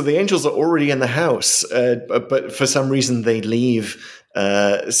 So the angels are already in the house, but for some reason they leave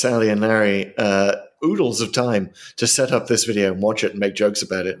Sally and Larry oodles of time to set up this video and watch it and make jokes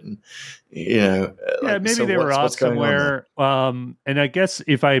about it. And, maybe so they were off what's going on there? somewhere. And I guess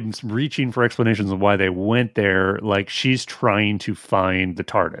if I'm reaching for explanations of why they went there, like she's trying to find the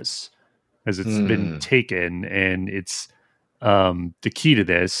TARDIS as it's been taken, and it's the key to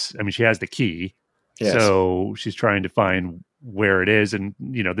this. I mean, she has the key, so she's trying to find where it is, and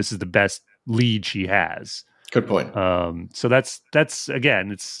this is the best lead she has. Good point. So that's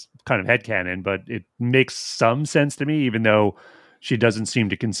again, it's kind of headcanon, but it makes some sense to me, even though she doesn't seem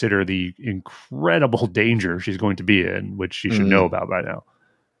to consider the incredible danger she's going to be in, which she should know about by now.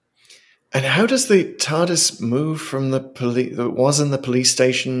 And how does the TARDIS move from the police? It was in the police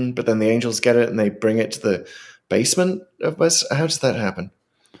station, but then the angels get it and they bring it to the basement of West. How does that happen?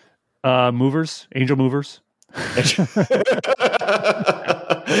 Angel movers.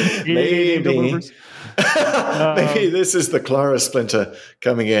 Maybe this is the Clara Splinter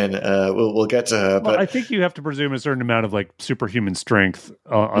coming in. We'll get to her, but I think you have to presume a certain amount of like superhuman strength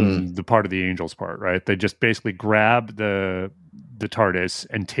on the part of the angels' part, right? They just basically grab the TARDIS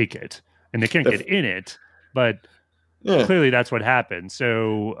and take it, and they can't get in it, but clearly that's what happened.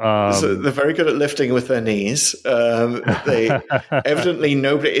 So they're very good at lifting with their knees. They evidently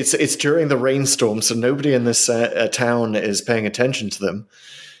nobody. It's during the rainstorm, so nobody in this town is paying attention to them.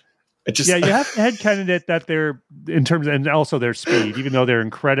 You have to headcanon it that they're in terms of, and also their speed, even though they're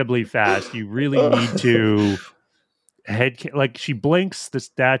incredibly fast. You really need to like she blinks the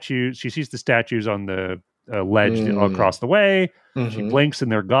statues. She sees the statues on the ledge across the way. She blinks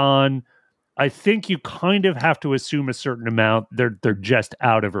and they're gone. I think you kind of have to assume a certain amount. They're just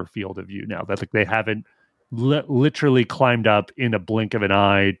out of her field of view now. That like they haven't literally climbed up in a blink of an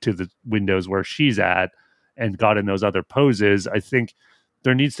eye to the windows where she's at and got in those other poses. I think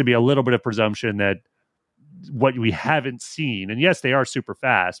there needs to be a little bit of presumption that what we haven't seen, and yes, they are super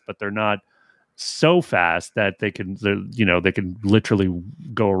fast, but they're not so fast that they can literally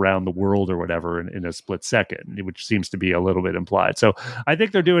go around the world or whatever in a split second, which seems to be a little bit implied. So I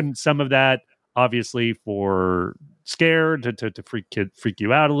think they're doing some of that, obviously, for scare to freak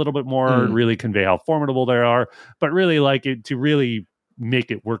you out a little bit more, really convey how formidable they are, but really like it to really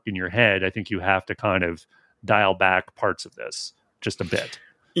make it work in your head. I think you have to kind of dial back parts of this just a bit.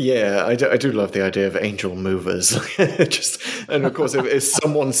 Yeah, I do love the idea of angel movers. And of course, if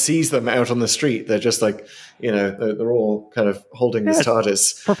someone sees them out on the street, they're just like, they're all kind of holding this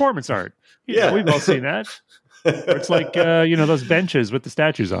TARDIS. Performance art. We've all seen that. It's like, those benches with the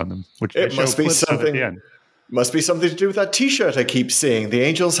statues on them, which it must be something at the end. Must be something to do with that T-shirt I keep seeing. The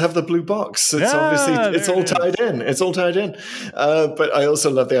angels have the blue box. It's obviously it's all tied in. It's all tied in. But I also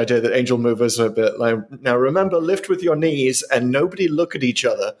love the idea that angel movers are a bit like, now remember, lift with your knees and nobody look at each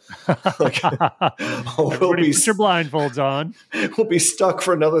other. Everybody put your blindfolds on. We'll be stuck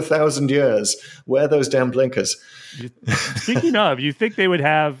for another 1,000 years. Wear those damn blinkers. Speaking of, you think they would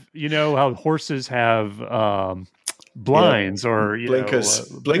have, how horses have blinds or blinkers.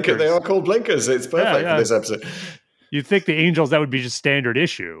 Blinkers. They are called blinkers. It's perfect for this episode. You'd think the angels, that would be just standard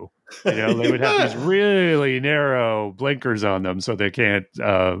issue. They would have these really narrow blinkers on them so they can't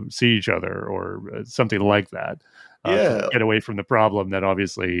see each other or something like that. To get away from the problem that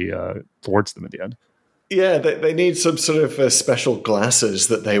obviously thwarts them at the end. Yeah, they need some sort of special glasses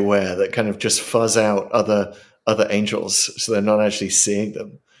that they wear that kind of just fuzz out other angels so they're not actually seeing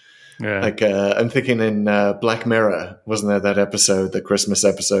them. Yeah. Like I'm thinking in Black Mirror, wasn't there that episode, the Christmas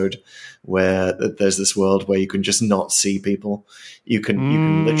episode, where there's this world where you can just not see people. You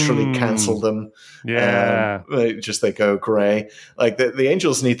can literally cancel them. Yeah, they go grey. Like the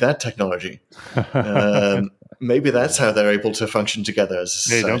angels need that technology. Maybe that's how they're able to function together as a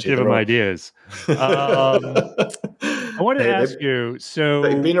society. Don't give them ideas. I wanted to ask you. So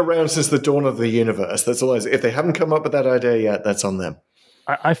they've been around since the dawn of the universe. That's all. If they haven't come up with that idea yet, that's on them.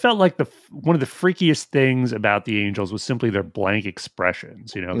 I felt like one of the freakiest things about the angels was simply their blank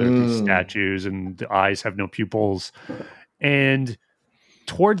expressions. They're these statues and the eyes have no pupils. And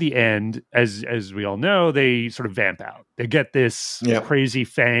toward the end, as we all know, they sort of vamp out. They get this crazy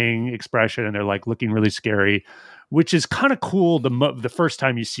fang expression and they're like looking really scary, which is kind of cool the first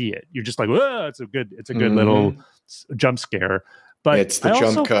time you see it. You're just like, whoa, it's a good little jump scare. But it's the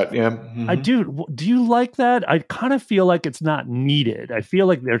jump cut, yeah. Mm-hmm. I do. Do you like that? I kind of feel like it's not needed. I feel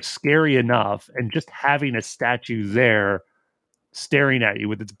like they're scary enough, and just having a statue there staring at you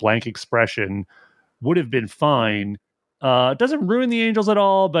with its blank expression would have been fine. It doesn't ruin the angels at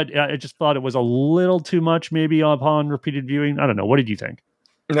all, but I just thought it was a little too much maybe upon repeated viewing. I don't know. What did you think?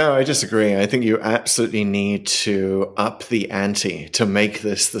 No, I disagree. I think you absolutely need to up the ante to make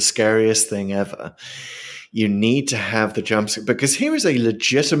this the scariest thing ever. you need to have the jump scare, because here is a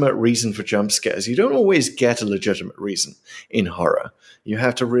legitimate reason for jump scares. You don't always get a legitimate reason in horror. You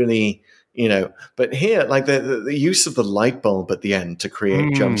have to really, but here, like the use of the light bulb at the end to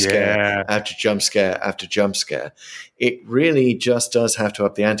create jump scare after jump scare after jump scare, it really just does have to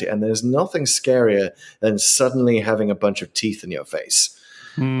up the ante. And there's nothing scarier than suddenly having a bunch of teeth in your face.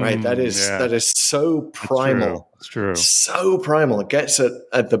 Right, that is so primal. It's true. So primal. It gets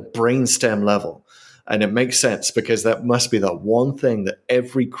at the brainstem level, and it makes sense because that must be the one thing that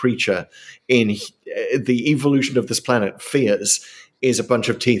every creature in the evolution of this planet fears is a bunch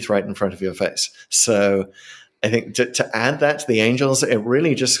of teeth right in front of your face. So, I think to add that to the angels, it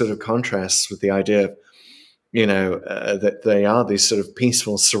really just sort of contrasts with the idea of that they are these sort of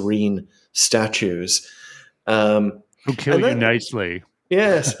peaceful, serene statues who kill you nicely.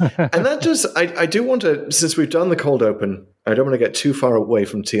 Yes. And that just, I do want to, since we've done the cold open, I don't want to get too far away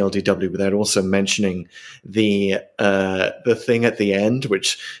from TLDW without also mentioning the thing at the end,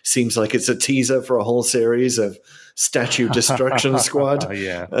 which seems like it's a teaser for a whole series of Statue Destruction Squad. Oh,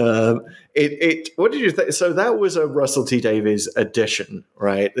 yeah. What did you think? So that was a Russell T Davies edition,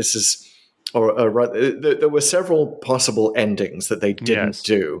 right? This is, there were several possible endings that they didn't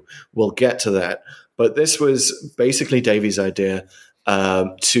do. We'll get to that. But this was basically Davies' idea.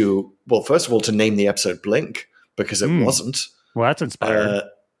 First of all, to name the episode Blink, because it wasn't. Well, that's inspiring.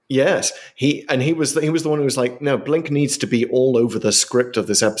 Yes, he was the one who was like, no, Blink needs to be all over the script of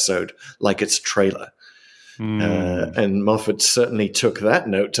this episode, like it's a trailer. And Moffat certainly took that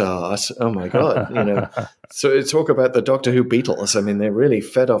note to heart. Oh my god, So talk about the Doctor Who Beatles. I mean, they really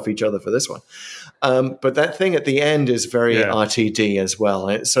fed off each other for this one. But that thing at the end is very RTD as well.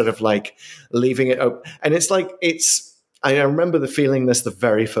 It's sort of like leaving it open, and it's like I remember the feeling this the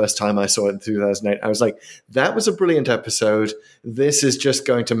very first time I saw it in 2008. I was like, that was a brilliant episode. This is just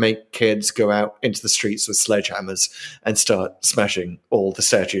going to make kids go out into the streets with sledgehammers and start smashing all the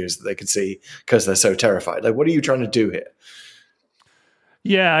statues that they can see because they're so terrified. Like, what are you trying to do here?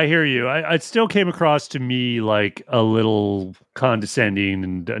 Yeah, I hear you. It still came across to me like a little condescending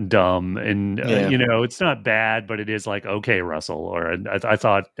and dumb, and it's not bad, but it is like, okay, Russell. Or I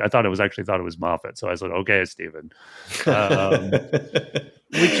thought it was Moffat, so I said, okay, Stephen,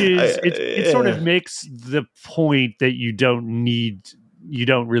 which is it sort of makes the point that you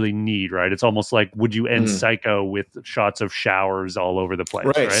don't really need, right? It's almost like, would you end Psycho with shots of showers all over the place,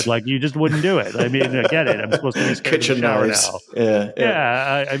 right? Like, you just wouldn't do it. I mean, I get it. I'm supposed to be scared of the shower now.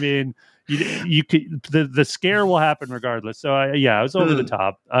 Yeah. I mean, you could, the scare will happen regardless. So I was over the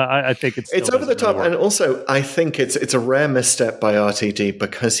top. I think it's over the top, and also I think it's a rare misstep by RTD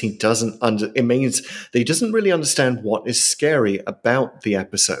because he doesn't it means that he doesn't really understand what is scary about the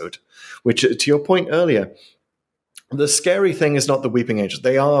episode. Which, to your point earlier, the scary thing is not the weeping angels.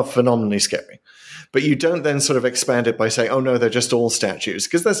 They are phenomenally scary. But you don't then sort of expand it by saying, oh, no, they're just all statues.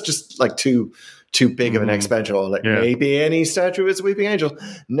 Because that's just like too big of an expansion. Or like maybe any statue is a weeping angel.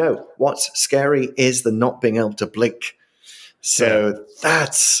 No, what's scary is the not being able to blink. So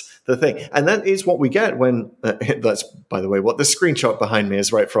that's the thing. And that is what we get when, that's, by the way, what the screenshot behind me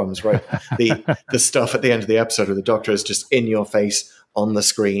is right from, is right. The stuff at the end of the episode where the Doctor is just in your face on the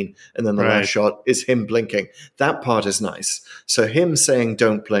screen, and then the last shot is him blinking. That part is nice. So him saying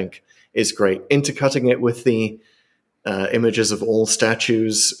don't blink is great. Intercutting it with the images of all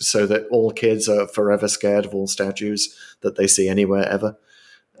statues so that all kids are forever scared of all statues that they see anywhere ever.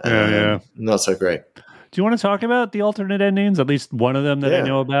 Not so great. Do you want to talk about the alternate endings? At least one of them that I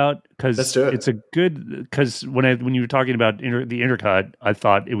know about? Because it's a good, because when you were talking about the intercut, I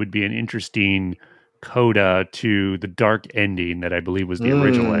thought it would be an interesting coda to the dark ending that I believe was the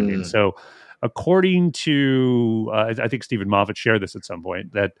original ending. So according to, I think Stephen Moffat shared this at some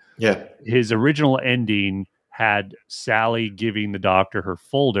point, that his original ending had Sally giving the Doctor her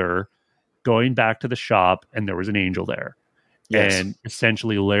folder, going back to the shop, and there was an angel there. Yes. And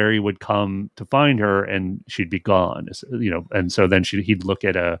essentially Larry would come to find her and she'd be gone, and so then he'd look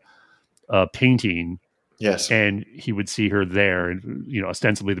at a painting. Yes. And he would see her there. And,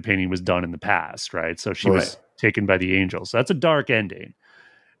 ostensibly the painting was done in the past, right? So she was taken by the angel. So that's a dark ending.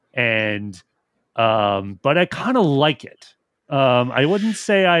 And, but I kind of like it. I wouldn't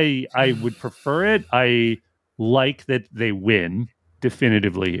say I would prefer it. I like that they win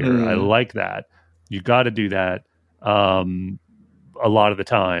definitively here. I like that. You got to do that a lot of the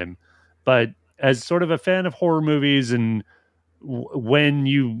time. But as sort of a fan of horror movies, and when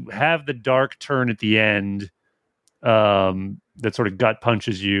you have the dark turn at the end that sort of gut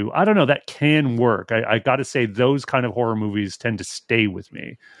punches you, I don't know, that can work. I got to say, those kind of horror movies tend to stay with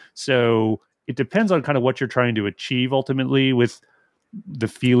me. So it depends on kind of what you're trying to achieve ultimately with the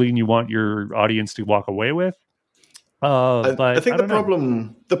feeling you want your audience to walk away with. But I think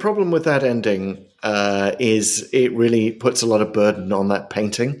the problem with that ending is it really puts a lot of burden on that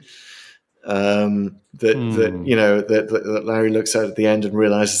painting. That Larry looks at the end and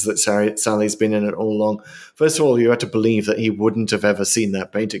realizes that Sally's been in it all along. First of all, you had to believe that he wouldn't have ever seen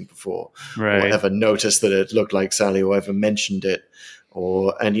that painting before, or ever noticed that it looked like Sally, or ever mentioned it.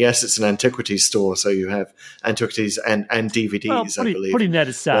 And yes, it's an antiquities store, so you have antiquities and DVDs. I believe. Putting that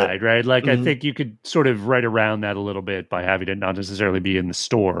aside, right? Like, I think you could sort of write around that a little bit by having it not necessarily be in the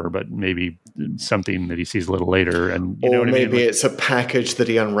store, but maybe something that he sees a little later, and maybe it's a package that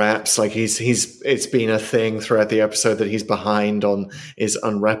he unwraps. Like it's been a thing throughout the episode that he's behind on is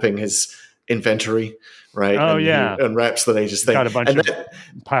unwrapping his inventory, right? Oh, and yeah, he unwraps the latest thing. Got a bunch of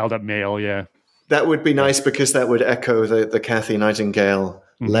piled up mail, yeah. That would be nice because that would echo the Kathy Nightingale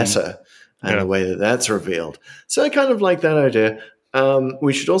letter and the way that that's revealed. So I kind of like that idea.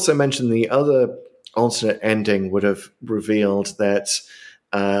 We should also mention the other alternate ending would have revealed that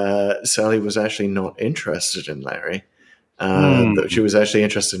Sally was actually not interested in Larry, that she was actually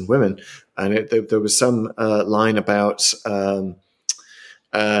interested in women. And there was some line about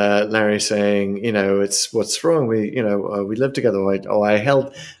Larry saying, it's what's wrong. We live together. I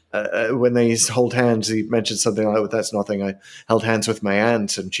held... when they hold hands, he mentions something like, that's nothing. I held hands with my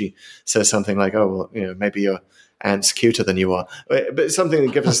aunt. And she says something like, oh, well, maybe your aunt's cuter than you are. But something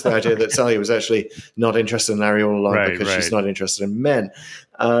that gives us the idea that Sally was actually not interested in Larry all along because she's not interested in men,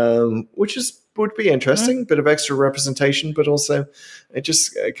 which would be interesting, bit of extra representation, but also it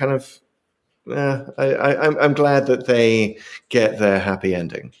just kind of, I'm glad that they get their happy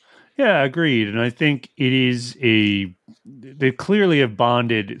ending. Yeah, agreed. And I think it is they clearly have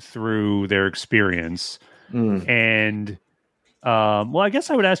bonded through their experience. And, I guess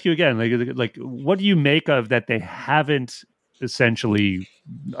I would ask you again, like, what do you make of that they haven't essentially,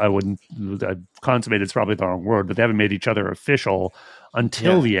 consummated is probably the wrong word, but they haven't made each other official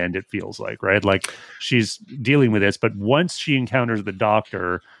until the end, it feels like, right? Like she's dealing with this, but once she encounters the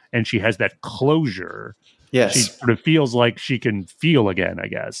doctor and she has that closure, she sort of feels like she can feel again, I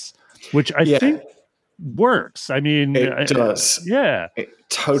guess. Which I think works. I mean, it does.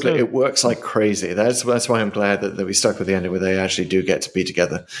 Totally. It works like crazy. That's why I'm glad that we stuck with the ending where they actually do get to be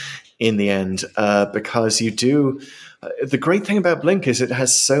together in the end, because you do. The great thing about Blink is it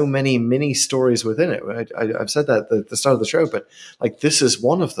has so many mini stories within it. I've said that at the start of the show, but like this is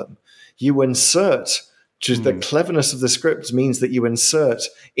one of them. You insert. Just the cleverness of the script means that you insert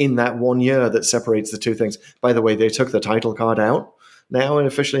in that 1 year that separates the two things. By the way, they took the title card out now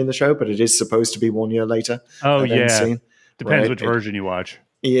officially in the show, but it is supposed to be 1 year later. Oh, yeah. Depends which version you watch.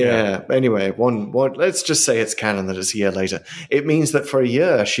 Yeah. Anyway, one. Let's just say it's canon that it's a year later. It means that for a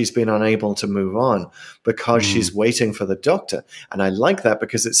year she's been unable to move on because she's waiting for the doctor. And I like that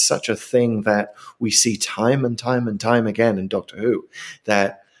because it's such a thing that we see time and time and time again in Doctor Who,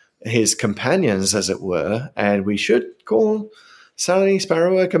 that his companions, as it were, and we should call Sally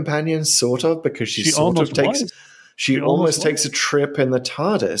Sparrow a companion, sort of, because she almost takes a trip in the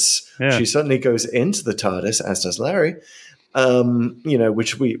TARDIS. Yeah. She certainly goes into the TARDIS, as does Larry,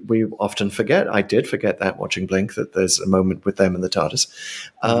 which we often forget. I did forget that watching Blink, that there's a moment with them in the TARDIS.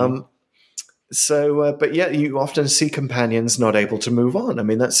 But you often see companions not able to move on. I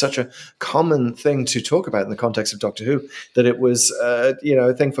mean, that's such a common thing to talk about in the context of Doctor Who, that it was, a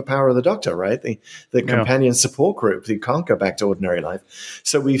thing for Power of the Doctor, right? The companion support group. You can't go back to ordinary life.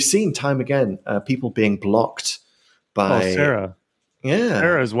 So we've seen time again, people being blocked by Sarah. Yeah.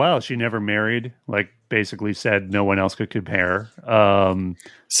 Sarah as well. She never married, basically said no one else could compare.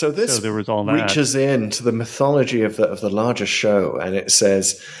 So there was all that. Reaches into the mythology of the larger show, and it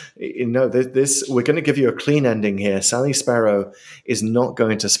says, this we're going to give you a clean ending here. Sally Sparrow is not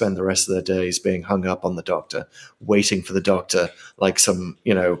going to spend the rest of their days being hung up on the doctor, waiting for the doctor like some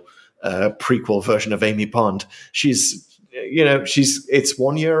prequel version of Amy Pond. It's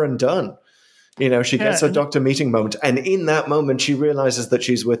 1 year and done. She gets a doctor meeting moment, and in that moment, she realizes that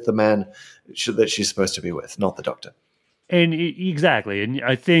she's with the man that she's supposed to be with, not the doctor. And exactly, and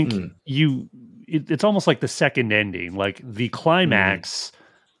I think it's almost like the second ending. Like the climax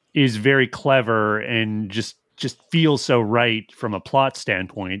is very clever and just feels so right from a plot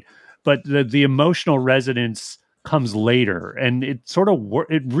standpoint, but the emotional resonance comes later, and it sort of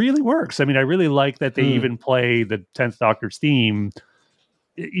it really works. I mean, I really like that they even play the 10th Doctor's theme,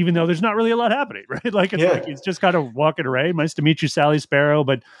 even though there's not really a lot happening, right? Like it's just kind of walking around. Nice to meet you, Sally Sparrow,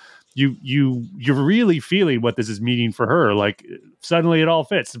 but you're really feeling what this is meaning for her. Like suddenly it all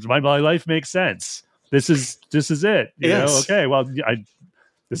fits. My life makes sense. This is it. You know? Okay. Well,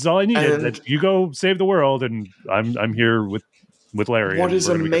 this is all I needed. You go save the world, and I'm here with with Larry. What and is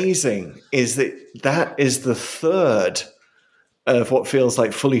we're gonna be great. amazing is that is the third of what feels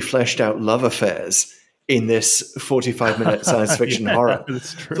like fully fleshed out love affairs in this 45-minute science fiction horror.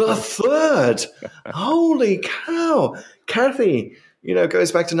 That's true. The third! Holy cow! Kathy,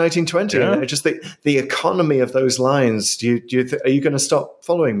 goes back to 1920. Yeah. And just the economy of those lines. Are you going to stop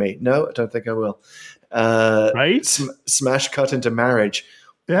following me? No, I don't think I will. Right? Smash cut into marriage.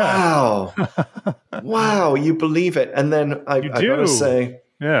 Yeah. Wow. Wow, you believe it. And then I got to say...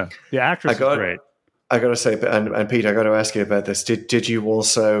 Yeah, the actress is great. I got to say, and Pete, I got to ask you about this. Did you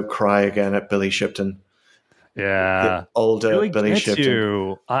also cry again at Billy Shipton? Yeah, The older Billy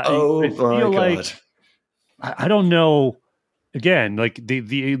Shipton. I feel my like God. I don't know. Again, like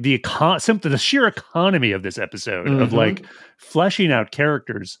the sheer economy of this episode of like fleshing out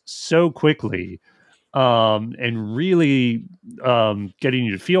characters so quickly, and really getting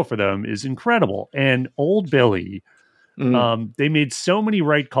you to feel for them is incredible. And old Billy. They made so many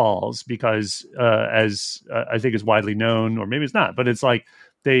right calls because, as I think is widely known, or maybe it's not, but it's like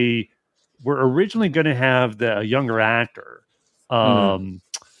they were originally going to have the younger actor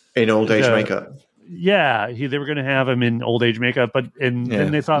in old age makeup. Yeah, they were going to have him in old age makeup, but then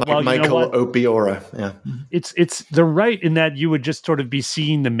they thought, well, Michael you know what? Obiora. Yeah, It's the right in that you would just sort of be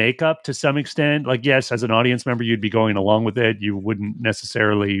seeing the makeup to some extent. Like, yes, as an audience member, you'd be going along with it. You wouldn't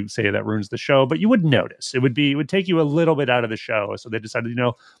necessarily say that ruins the show, but you would notice. It would take you a little bit out of the show. So they decided,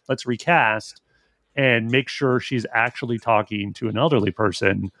 let's recast and make sure she's actually talking to an elderly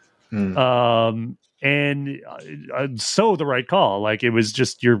person. And so the right call. Like, it was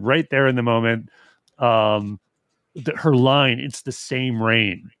just, you're right there in the moment. Her line, it's the same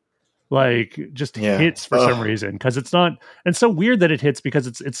rain, like just hits for some reason, because it's not, and it's so weird that it hits because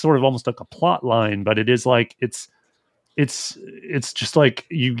it's sort of almost like a plot line, but it is like it's just like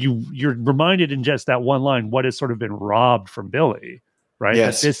you're reminded in just that one line what has sort of been robbed from Billy, right?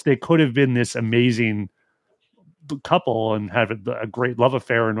 Yes. They could have been this amazing couple and have a great love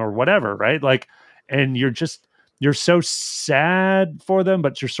affair or whatever, right? Like, and you're so sad for them,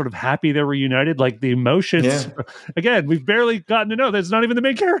 but you're sort of happy they're reunited. Like the emotions, again, we've barely gotten to know. There's not even the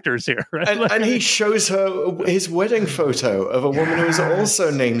main characters here, right? And he shows her his wedding photo of a woman who is also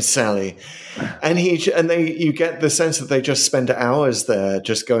named Sally, and you get the sense that they just spend hours there,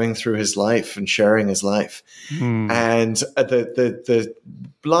 just going through his life and sharing his life. And the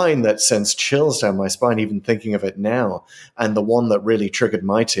line that sends chills down my spine, even thinking of it now, and the one that really triggered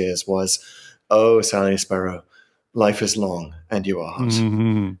my tears was, "Oh, Sally Sparrow, life is long and you are hot."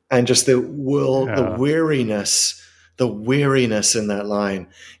 And just the weariness in that line,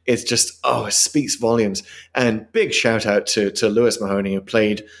 it's just, it speaks volumes. And big shout out to Lewis Mahoney, who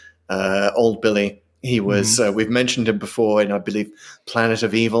played old Billy. He was, we've mentioned him before in, I believe, Planet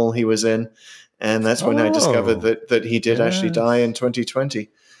of Evil he was in. And that's when I discovered that he did actually die in 2020.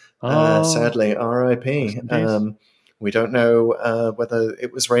 Sadly, R.I.P. We don't know whether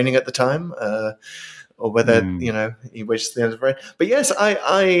it was raining at the time, or whether he wished the end of the rain. But yes,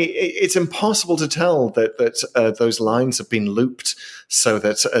 it's impossible to tell that those lines have been looped so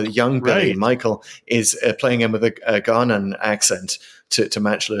that young Billy Michael is playing him with a Ghanaian accent to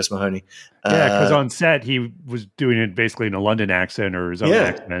match Lewis Mahoney. Because on set he was doing it basically in a London accent or his own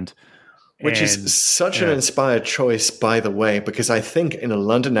accent. Which is such an inspired choice, by the way, because I think in a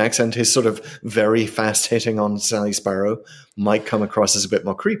London accent, his sort of very fast hitting on Sally Sparrow might come across as a bit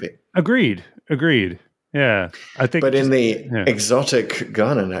more creepy. Agreed. Yeah, I think. But in the exotic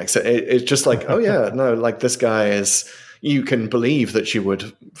Ghanaian accent, it's just like, like this guy is. You can believe that she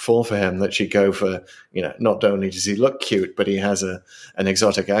would fall for him, that she'd go for, not only does he look cute, but he has an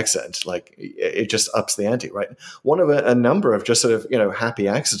exotic accent. Like, it just ups the ante, right? One of a number of just sort of, happy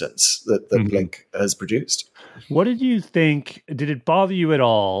accidents that Blink has produced. What did you think? Did it bother you at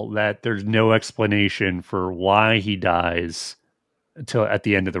all that there's no explanation for why he dies until at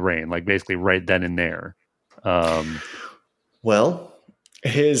the end of the rain? Like, basically right then and there. Well,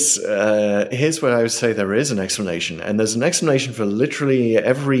 here's what I would say there is an explanation, and there's an explanation for literally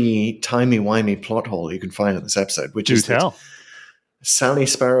every timey-wimey plot hole you can find in this episode, which is that Sally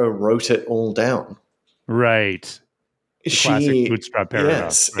Sparrow wrote it all down. Right. Classic bootstrap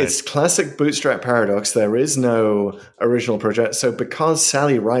paradox. Yes, it's classic bootstrap paradox. There is no original project. So because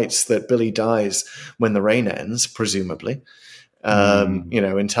Sally writes that Billy dies when the rain ends, presumably,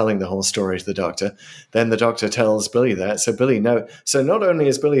 in telling the whole story to the doctor. Then the doctor tells Billy that. So Billy So not only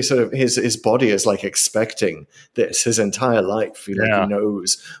is Billy sort of his body is like expecting this his entire life. He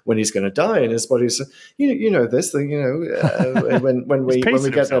knows when he's going to die, and his body's you know this thing. When we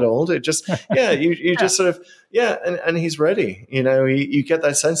get that old, it just just sort of and he's ready. You get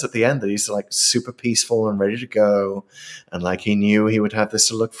that sense at the end that he's like super peaceful and ready to go, and like he knew he would have this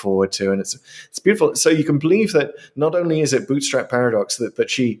to look forward to, and it's beautiful. So you can believe that not only is it Bootstrap Paradox that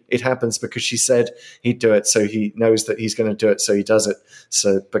it happens because she said he'd do it, so he knows that he's going to do it, so he does it,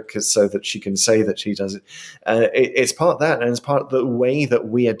 so that she can say that she does it. It's part of that, and it's part of the way that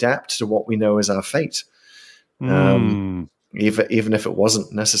we adapt to what we know as our fate. Even if it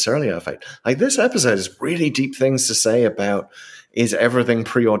wasn't necessarily our fate. Like this episode has really deep things to say about, is everything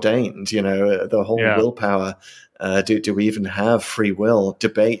preordained? The whole willpower. Do we even have free will?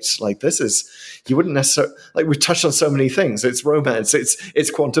 Debate like this is, you wouldn't necessarily, like we touched on so many things. It's romance, it's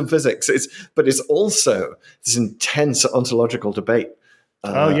quantum physics, but it's also this intense ontological debate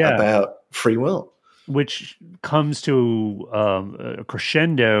about free will. Which comes to a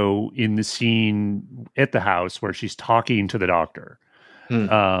crescendo in the scene at the house where she's talking to the doctor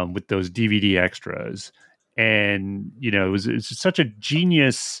with those DVD extras. And, it's such a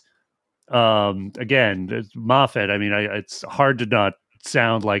genius, again, Moffat. I mean, it's hard to not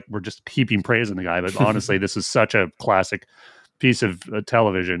sound like we're just heaping praise on the guy, but honestly, this is such a classic piece of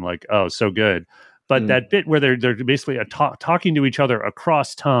television, like, oh, so good. But that bit where they're basically talking to each other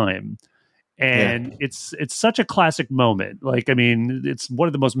across time, and it's such a classic moment. Like, I mean, it's one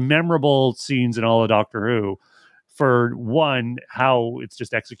of the most memorable scenes in all of Doctor Who. For one, how it's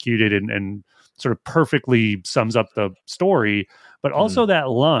just executed and sort of perfectly sums up the story, but also that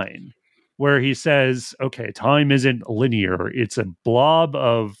line where he says, okay, time isn't linear. It's a blob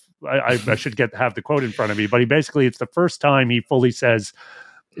of, I should have the quote in front of me, but it's the first time he fully says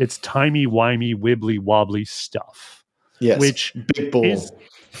it's timey-wimey, wibbly-wobbly stuff. Yes, which big ball.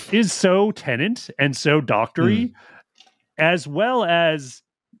 Is so Tennant and so doctory, as well as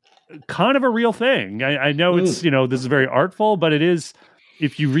kind of a real thing. I know it's, this is very artful, but it is,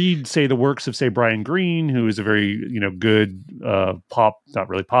 if you read, say, the works of, say, Brian Greene, who is a very, good pop, not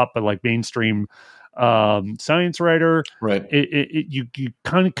really pop, but like mainstream science writer, right? You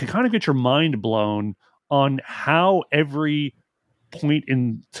kind of get your mind blown on how every point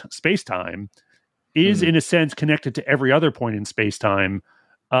in space-time is, in a sense, connected to every other point in space-time,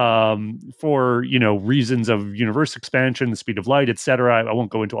 for reasons of universe expansion, the speed of light, etc. I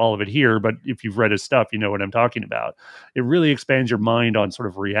won't go into all of it here, but if you've read his stuff, you know what I'm talking about. It really expands your mind on sort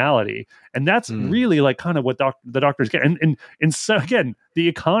of reality, and that's really like kind of what the doctors get. And so again, the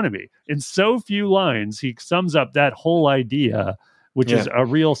economy, in so few lines, he sums up that whole idea, which is a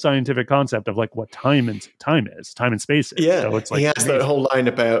real scientific concept of like what time and space is. Yeah, so it's like he has that whole line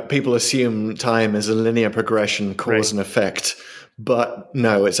about people assume time is a linear progression, cause and effect. But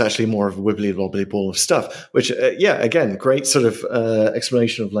no, it's actually more of a wibbly-wobbly ball of stuff, which, again, great sort of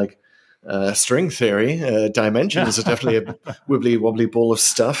explanation of like string theory. Dimensions are definitely a wibbly-wobbly ball of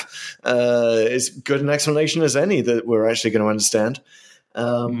stuff. It's good an explanation as any that we're actually going to understand.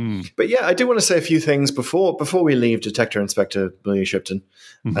 But yeah, I do want to say a few things before we leave Detector Inspector Billy Shipton,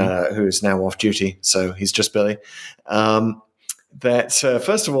 who's now off duty, so he's just Billy. First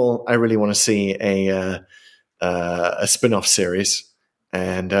of all, I really want to see a spin-off series,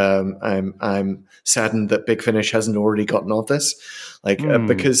 and I'm saddened that Big Finish hasn't already gotten off this,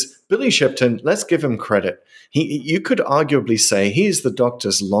 because Billy Shipton, let's give him credit. You could arguably say he's the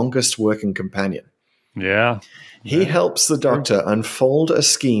Doctor's longest working companion. Yeah. He helps the Doctor unfold a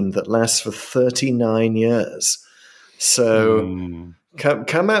scheme that lasts for 39 years. So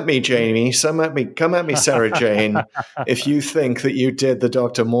come at me, Jamie. Come at me, Sarah Jane, if you think that you did the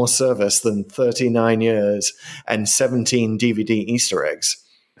Doctor more service than 39 years and 17 DVD Easter eggs.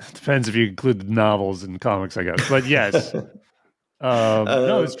 It depends if you include the novels and comics, I guess. But yes.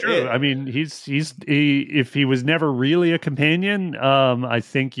 No, it's true. I mean, if he was never really a companion, I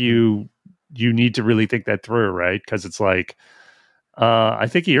think you need to really think that through, right? Because it's like, I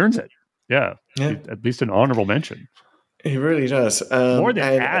think he earns it. Yeah. At least an honorable mention. He really does. More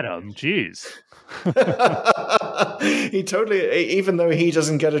than Adam. Jeez. He totally, even though he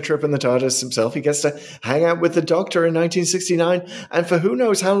doesn't get a trip in the TARDIS himself, he gets to hang out with the Doctor in 1969 and for who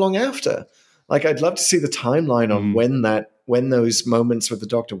knows how long after. Like, I'd love to see the timeline on when those moments with the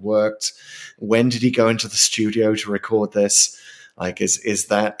Doctor worked. When did he go into the studio to record this? Like, is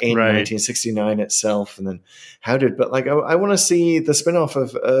that in 1969 itself? And then I want to see the spin-off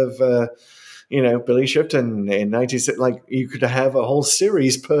of Billy Shipton in 1960. Like, you could have a whole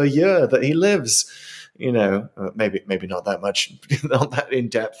series per year that he lives. maybe not that much, not that in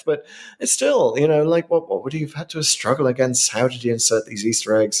depth, but it's still, like what would he have had to struggle against? How did he insert these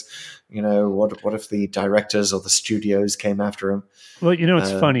Easter eggs? What if the directors or the studios came after him? Well,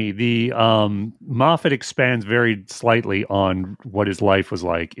 it's funny. The Moffat expands very slightly on what his life was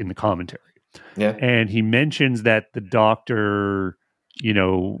like in the commentary. Yeah, and he mentions that the Doctor,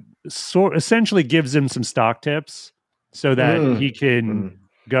 essentially gives him some stock tips so that he can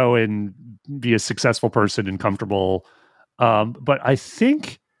go and be a successful person and comfortable. But I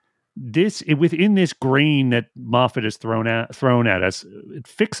think within this grain that Moffat has thrown at us, it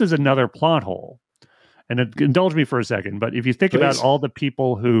fixes another plot hole. And indulge me for a second, but if you think about all the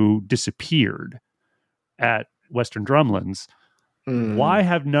people who disappeared at Western Drumlins, why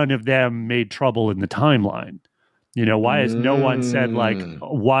have none of them made trouble in the timeline? Why has no one said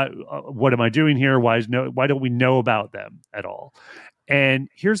what am I doing here? Why don't we know about them at all? And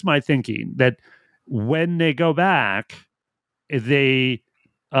here's my thinking, that when they go back, they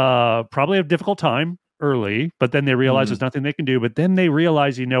probably have a difficult time early, but then they realize there's nothing they can do. But then they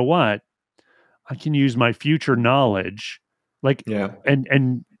realize, you know what? I can use my future knowledge.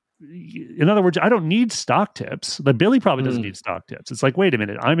 And in other words, I don't need stock tips. But Billy probably doesn't need stock tips. It's like, wait a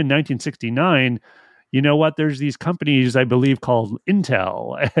minute, I'm in 1969. You know what? There's these companies, I believe, called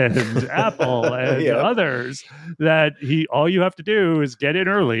Intel and Apple and others that all you have to do is get in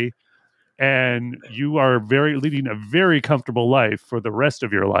early, and you are leading a very comfortable life for the rest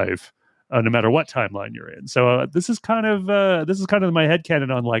of your life, no matter what timeline you're in. So this is kind of my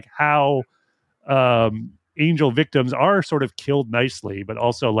headcanon on like how angel victims are sort of killed nicely, but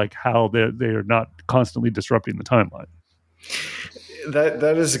also like how they're not constantly disrupting the timeline.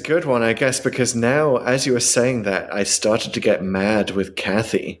 That is a good one, I guess, because now, as you were saying that, I started to get mad with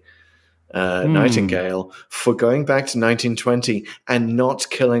Kathy Nightingale for going back to 1920 and not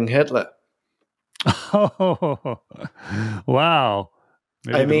killing Hitler. Oh, wow.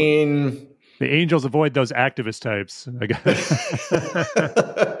 I mean, the angels avoid those activist types, I guess.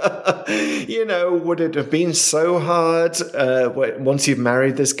 Would it have been so hard once you've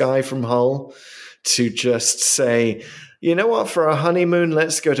married this guy from Hull to just say, you know what, for our honeymoon,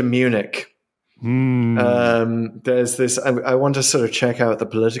 let's go to Munich. There's this, I want to sort of check out the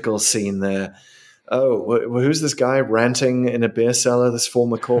political scene there. Oh, who's this guy ranting in a beer cellar, this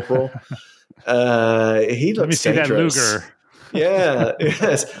former corporal? He looks dangerous. Let me see that Luger. Yeah,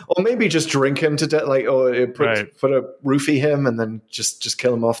 yes. Or maybe just drink him to death, roofie him and then just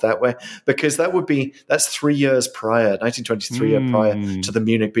kill him off that way. Because that's 3 years prior, 1923 year prior to the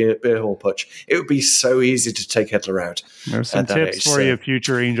Munich beer hall putsch. It would be so easy to take Hitler out. There's some tips for you,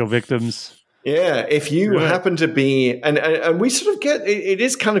 future angel victims. Yeah, if you happen to be, and we sort of get, it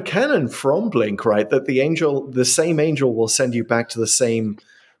is kind of canon from Blink, right? That the same angel will send you back to the same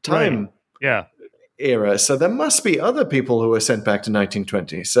time. Right. Yeah. Era. So there must be other people who are sent back to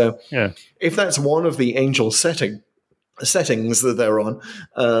 1920. So if that's one of the angel settings that they're on,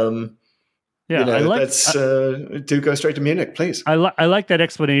 do go straight to Munich, please. I like that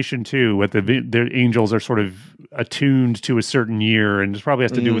explanation too. What the angels are sort of attuned to a certain year, and it probably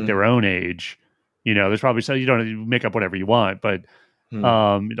has to do with their own age. There's probably so you don't make up whatever you want, but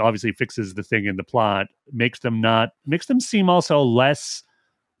it obviously fixes the thing in the plot, makes them seem also less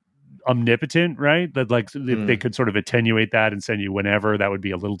omnipotent, right? That if they could sort of attenuate that and send you whenever, that would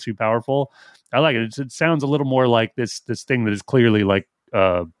be a little too powerful. I like it. It sounds a little more like this thing that is clearly like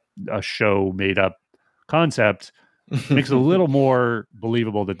a show made up concept. Makes it a little more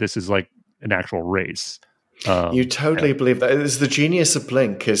believable that this is like an actual race. You totally believe that. It's the genius of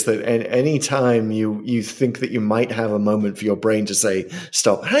Blink, is that any time you think that you might have a moment for your brain to say,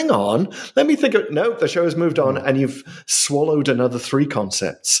 stop, hang on, let me think of, no, the show has moved on, and you've swallowed another 3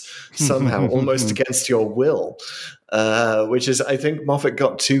 concepts somehow, almost against your will, which is, I think Moffat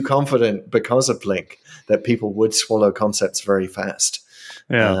got too confident because of Blink, that people would swallow concepts very fast.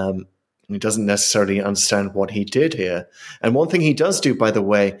 Yeah. He doesn't necessarily understand what he did here. And one thing he does do, by the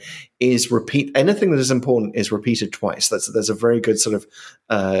way, is repeat anything that is important is repeated twice. There's a very good sort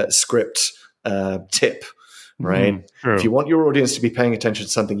of script tip, right? If you want your audience to be paying attention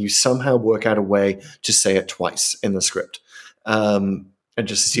to something, you somehow work out a way to say it twice in the script, and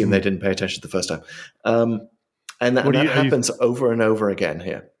just assume they didn't pay attention the first time. And that happens over and over again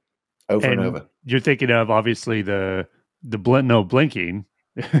here, over and over. You're thinking of obviously the blinking.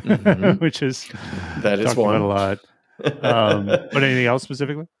 Which is that is one a lot. But anything else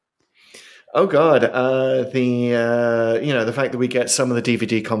specifically? Oh God, the fact that we get some of the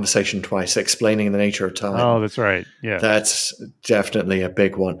DVD conversation twice, explaining the nature of time. Oh, that's right. Yeah, that's definitely a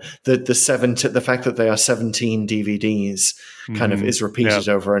big one. The fact that they are 17 DVDs kind of is repeated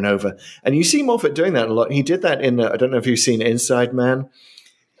over and over, and you see Moffat doing that a lot. He did that in I don't know if you've seen Inside Man.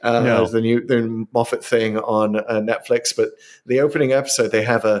 No. The Moffat thing on Netflix, but the opening episode they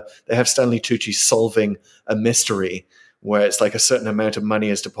have Stanley Tucci solving a mystery where it's like a certain amount of money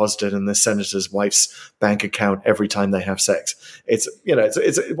is deposited in the senator's wife's bank account every time they have sex. It's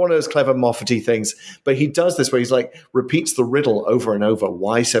one of those clever Moffat-y things, but he does this where he's like repeats the riddle over and over.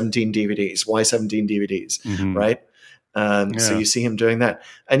 Why 17 DVDs? Why 17 DVDs? Right? So you see him doing that,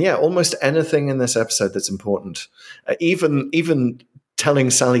 and almost anything in this episode that's important, even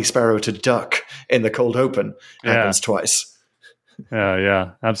telling Sally Sparrow to duck in the cold open happens twice.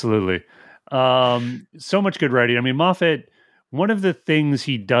 Yeah, absolutely. So much good writing. I mean, Moffat, one of the things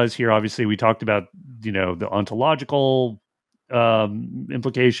he does here, obviously we talked about, the ontological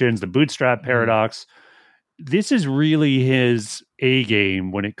implications, the bootstrap paradox. This is really his A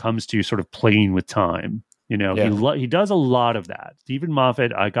game when it comes to sort of playing with time. He does a lot of that. Stephen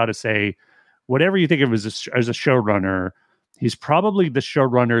Moffat, I got to say, whatever you think of as a showrunner, he's probably the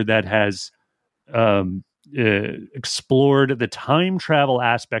showrunner that has explored the time travel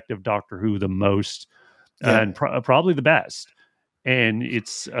aspect of Doctor Who the most, and probably the best. And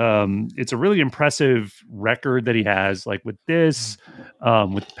it's a really impressive record that he has, like with this,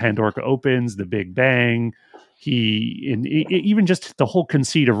 with Pandora Opens, The Big Bang. Even just the whole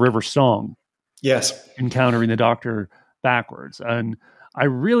conceit of River Song, encountering the Doctor backwards. And I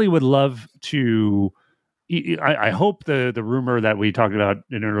really would love to. I hope the rumor that we talked about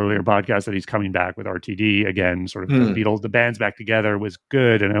in an earlier podcast that he's coming back with RTD again, sort of the Beatles, the band's back together, was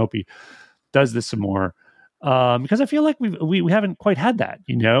good, and I hope he does this some more, because I feel like we haven't quite had that.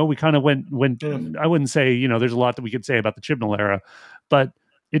 We kind of went. I wouldn't say there's a lot that we could say about the Chibnall era, but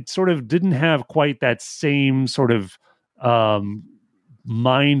it sort of didn't have quite that same sort of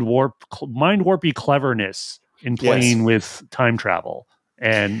mind warpy cleverness in playing with time travel.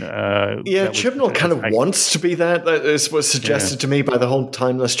 And Chibnall kind of wants to be that. That is what's suggested to me by the whole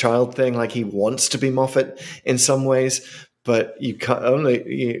timeless child thing. Like he wants to be Moffat in some ways, but you can't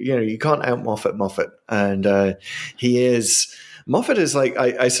you can't out Moffat. And he is Moffat is like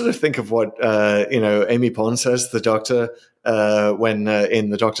I sort of think of what Amy Pond says to the Doctor when in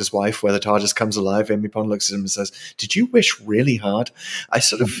The Doctor's Wife, where the TARDIS comes alive. Amy Pond looks at him and says, "Did you wish really hard?" I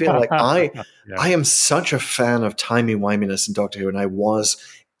sort of feel like I am such a fan of timey-wiminess in Doctor Who, and I was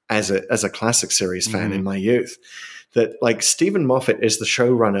as a classic series fan in my youth. That like Stephen Moffat is the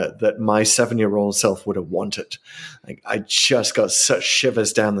showrunner that my 7-year-old self would have wanted. Like I just got such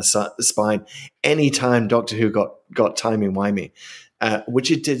shivers down the spine anytime Doctor Who got timey-wimey,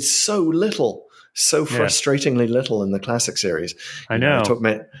 which it did so little. So frustratingly little in the classic series. I know. I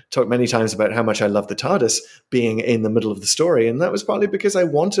talked many times about how much I love the TARDIS being in the middle of the story, and that was partly because I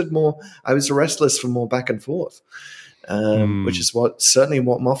wanted more. I was restless for more back and forth, which is certainly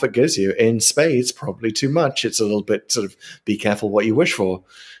what Moffat gives you in spades. Probably too much. It's a little bit sort of be careful what you wish for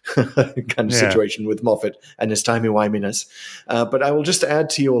kind of situation with Moffat and his timey-wiminess. But I will just add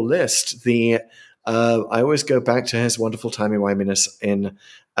to your list I always go back to his wonderful timey-wiminess in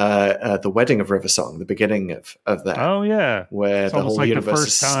The Wedding of River Song, the beginning of that. Oh, yeah. Where it's the whole universe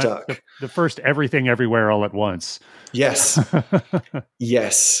is stuck. The first Everything Everywhere All at Once. Yes.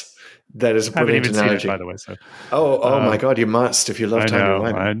 Yes. That is a brilliant analogy. By the way. So. Oh my God, you must if you love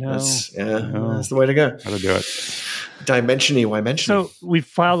timey-wimey. I know. That's the way to go. How to do it. Dimensiony, why mention it? So we've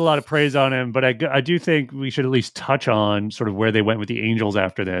filed a lot of praise on him, but I do think we should at least touch on sort of where they went with the Angels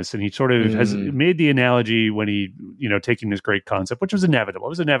after this. And he sort of has made the analogy when he, taking this great concept, which was inevitable. It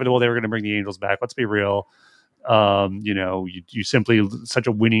was inevitable they were going to bring the Angels back. Let's be real. You simply such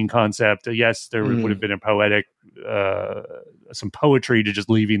a winning concept. Yes, there would have been a poetic, some poetry to just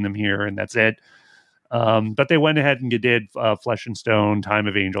leaving them here, and that's it. But they went ahead and did Flesh and Stone, Time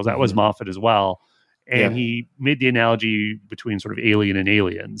of Angels. That was Moffat as well. And he made the analogy between sort of Alien and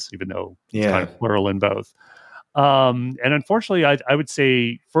Aliens, even though it's kind of plural in both. And unfortunately, I would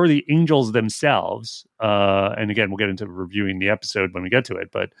say for the Angels themselves, and again, we'll get into reviewing the episode when we get to it,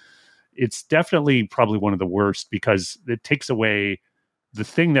 but it's definitely probably one of the worst because it takes away the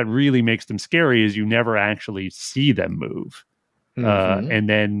thing that really makes them scary is you never actually see them move. And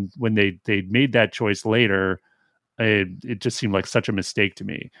then when they made that choice later, it just seemed like such a mistake to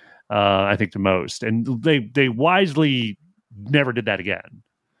me. I think the most, and they wisely never did that again.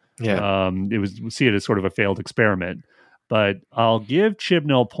 We see it as sort of a failed experiment, but I'll give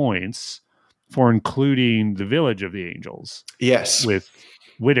Chibnall points for including the Village of the Angels. Yes, with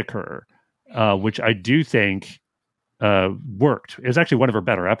Whitaker which I do think worked. It was actually one of her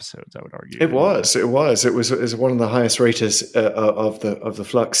better episodes, I would argue. It was one of the highest raters of the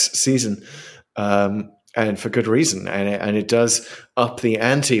Flux season, and for good reason. And it does up the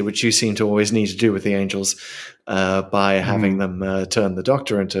ante, which you seem to always need to do with the Angels, by having them turn the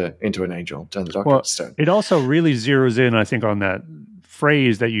Doctor into an angel, turn the Doctor into stone. It also really zeroes in, I think, on that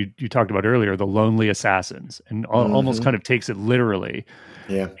phrase that you talked about earlier, the lonely assassins, and almost kind of takes it literally.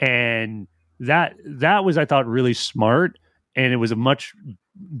 Yeah, and that was, I thought, really smart, and it was a much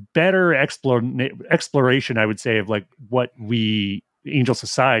better exploration, I would say, of like what Angel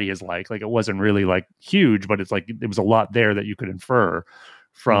Society is like. Like, it wasn't really like huge, but it's like there was a lot there that you could infer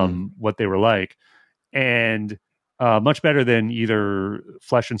from what they were like, and much better than either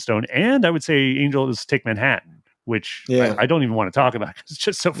Flesh and Stone, and I would say Angels Take Manhattan, which I don't even want to talk about because it's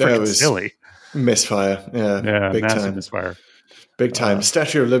just so freaking silly. Misfire, yeah, big massive time. Misfire. Big time.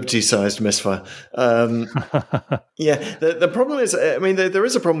 Statue of Liberty-sized misfire. The problem is, I mean, there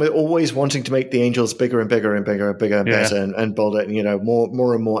is a problem with always wanting to make the Angels bigger and bigger and bigger and bigger and better and bolder,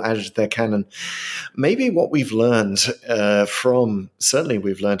 more and more added to their canon. Maybe what we've learned certainly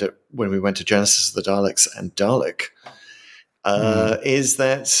we've learned it when we went to Genesis of the Daleks and Dalek, is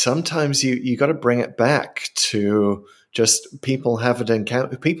that sometimes you got to bring it back to just people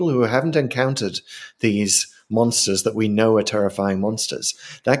who haven't encountered these monsters that we know are terrifying monsters.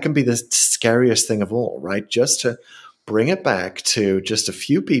 That can be the scariest thing of all, right? Just to bring it back to just a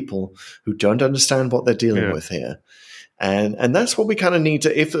few people who don't understand what they're dealing with here. And that's what we kind of need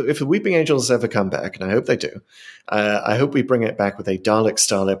to, if the Weeping Angels ever come back, and I hope they do, I hope we bring it back with a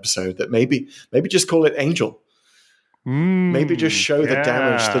Dalek-style episode that maybe just call it Angel. Maybe just show the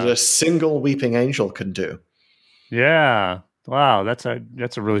damage that a single Weeping Angel can do. Yeah. Wow, that's a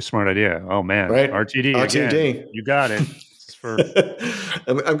really smart idea. Oh man, right? RTD, again. You got it.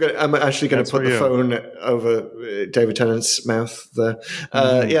 I'm actually going to put the phone over David Tennant's mouth there.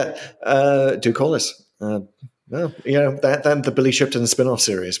 Do call us. Then the Billy Shipton spin-off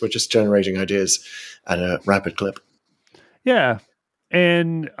series. We're just generating ideas at a rapid clip. Yeah.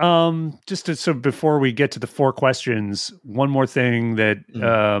 And so before we get to the 4 questions, one more thing that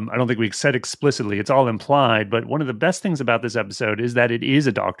I don't think we said explicitly, it's all implied, but one of the best things about this episode is that it is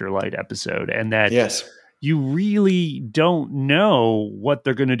a Dr. Light episode, and that you really don't know what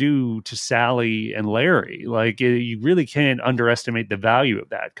they're going to do to Sally and Larry. Like, you really can't underestimate the value of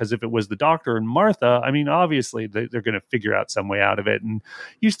that, because if it was the Doctor and Martha, I mean, obviously they're going to figure out some way out of it, and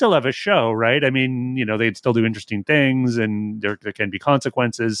you still have a show, right? I mean, they'd still do interesting things, and there can be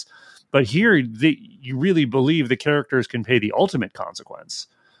consequences, but here you really believe the characters can pay the ultimate consequence.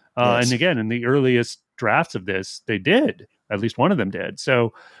 And again, in the earliest drafts of this, they did. At least one of them did.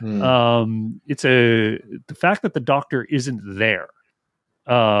 So it's the fact that the Doctor isn't there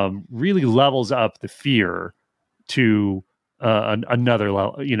really levels up the fear to another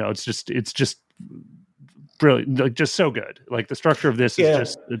level. It's just brilliant, like, just so good. Like, the structure of this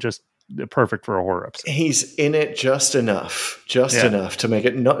is just perfect for a horror episode. He's in it just enough to make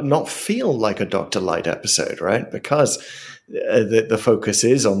it not feel like a Dr. Light episode, right? Because the focus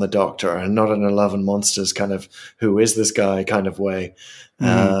is on the Doctor and not on a Love and Monsters kind of who is this guy kind of way.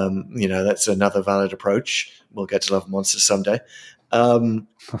 That's another valid approach. We'll get to Love and Monsters someday.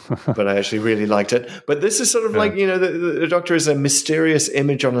 But I actually really liked it. But this is sort of like, the Doctor is a mysterious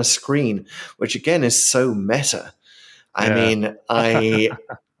image on a screen, which again is so meta. I mean,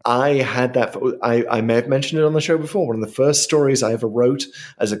 I had that. I may have mentioned it on the show before. One of the first stories I ever wrote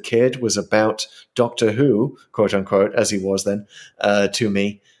as a kid was about Doctor Who, quote unquote, as he was then, to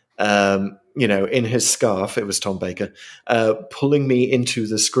me. In his scarf, it was Tom Baker, pulling me into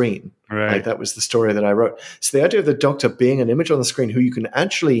the screen. Right. Like, that was the story that I wrote. So the idea of the Doctor being an image on the screen who you can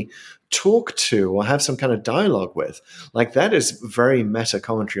actually talk to or have some kind of dialogue with, like, that is very meta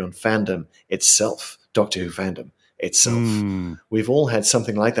commentary on fandom itself, Doctor Who fandom itself. We've all had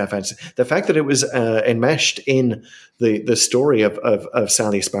something like that fantasy. The fact that it was enmeshed in the story of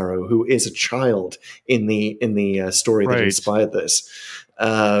Sally Sparrow, who is a child in the story that inspired this,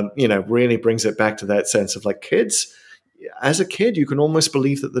 really brings it back to that sense of, like, kids. As a kid, you can almost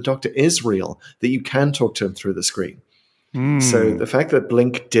believe that the Doctor is real, that you can talk to him through the screen. So the fact that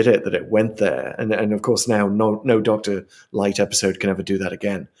Blink did it, that it went there, and of course now no Dr. Light episode can ever do that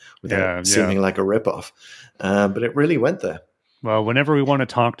again without seeming like a ripoff. But it really went there. Well, whenever we want to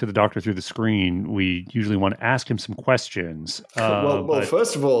talk to the Doctor through the screen, we usually want to ask him some questions. Well,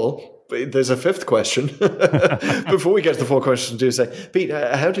 first of all, there's a 5th question. Before we get to the 4 questions, do say, Pete,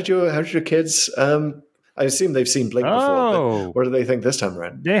 how did your kids I assume they've seen Blink before. Oh. But what do they think this time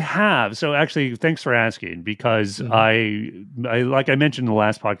around? They have. So actually, thanks for asking, because I like I mentioned in the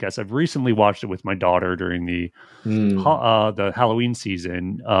last podcast, I've recently watched it with my daughter during the Halloween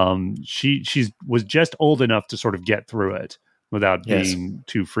season. She was just old enough to sort of get through it without being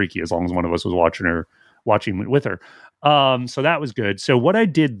too freaky, as long as one of us was watching with her. So that was good. So what I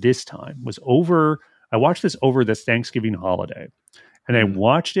did this time was I watched this over the Thanksgiving holiday, and I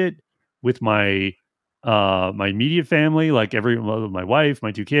watched it with my immediate family, like my wife,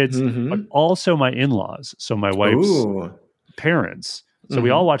 my two kids, but also my in-laws. So my wife's parents. So we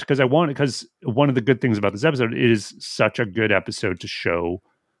all watched because one of the good things about this episode, it is such a good episode to show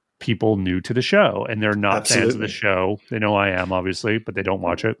people new to the show, and they're not fans of the show. They know I am, obviously, but they don't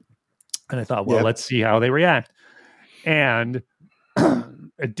watch it. And I thought, well, let's see how they react. And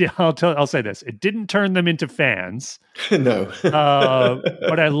I'll say this: it didn't turn them into fans. No,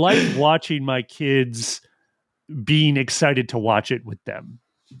 but I liked watching my kids being excited to watch it with them.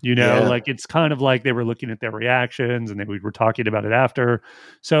 Like it's kind of like they were looking at their reactions, and then we were talking about it after.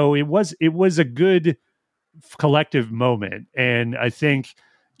 So it was a good collective moment. And I think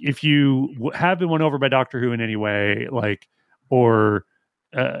if you have been won over by Doctor Who in any way, like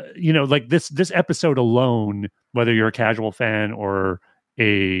this episode alone, whether you're a casual fan or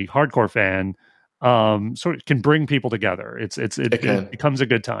a hardcore fan, sort of can bring people together. It becomes a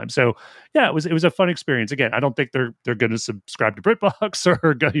good time. So yeah, it was a fun experience. Again, I don't think they're going to subscribe to BritBox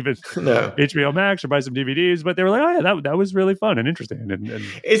or even HBO Max or buy some DVDs, but they were like, oh yeah, that was really fun and interesting. And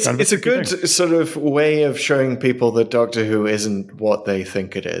it's a good sort of way of showing people that Doctor Who isn't what they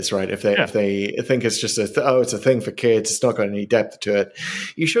think it is, right? If they think it's just it's a thing for kids, it's not got any depth to it.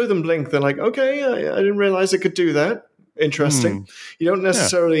 You show them Blink, they're like, okay, I didn't realize it could do that. Interesting. You don't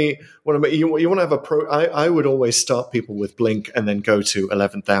necessarily want to. You want to have I would always start people with Blink and then go to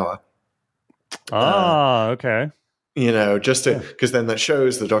 11th Hour. Okay. Just to because then that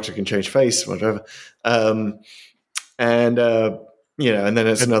shows the Doctor can change face, whatever. And then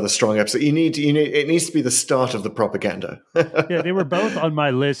it's another strong episode. It needs to be the start of the propaganda. Yeah, they were both on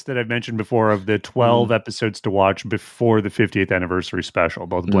my list that I've mentioned before of the 12 episodes to watch before the 50th anniversary special,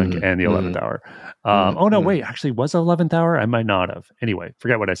 both Blink and the 11th Hour. Wait, actually, was it 11th Hour? I might not have. Anyway,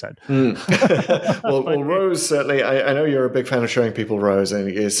 forget what I said. Well, Rose, certainly, I know you're a big fan of showing people Rose, and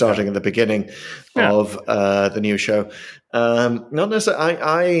it's starting at the beginning of the new show. Not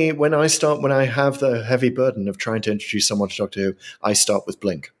necessarily. When I have the heavy burden of trying to introduce someone to Doctor Who, I start with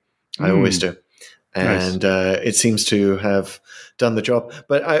Blink. I always do, and it seems to have done the job.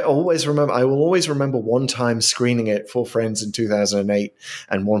 But I will always remember one time screening it for friends in 2008,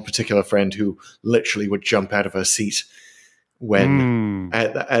 and one particular friend who literally would jump out of her seat when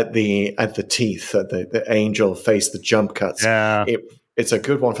at the teeth, at the angel face, the jump cuts. Yeah, it's a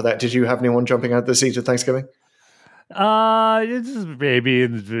good one for that. Did you have anyone jumping out of the seat at Thanksgiving? It's maybe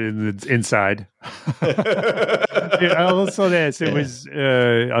inside. Also, it was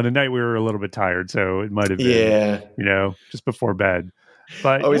on a night we were a little bit tired, so it might have been, just before bed.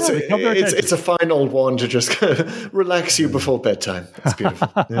 But it's a fine old one to just relax you before bedtime. It's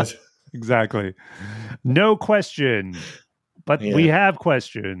beautiful. Yes. Exactly. No question. But we have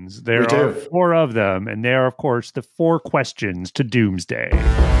questions. There are 4 of them, and they are, of course, the 4 questions to Doomsday.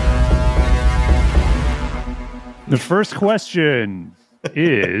 The first question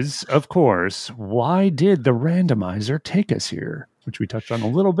is, of course, why did the randomizer take us here? Which we touched on a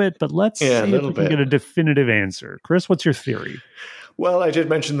little bit, but let's see if we can get a definitive answer. Chris, what's your theory? Well, I did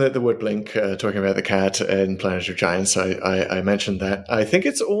mention the word Blink, talking about the cat in Planet of Giants. I mentioned that. I think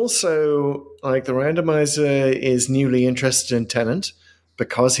it's also like the randomizer is newly interested in Tennant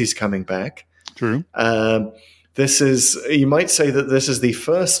because he's coming back. True. You might say that this is the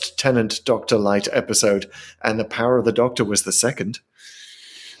first Tennant Dr. Light episode, and the Power of the Doctor was the second.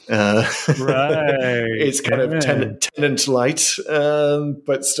 Right. It's kind of Tennant Light,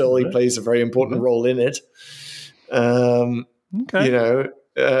 but still he plays a very important role in it. Okay.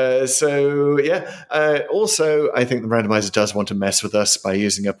 Also, I think the randomizer does want to mess with us by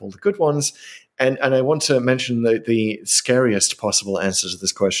using up all the good ones. And I want to mention the scariest possible answer to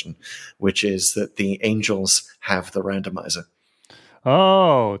this question, which is that the angels have the randomizer.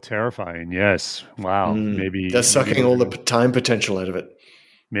 Oh, terrifying. Yes. Wow. Maybe they're sucking all the time potential out of it.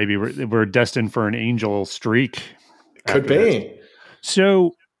 Maybe we're destined for an angel streak. Could be. This.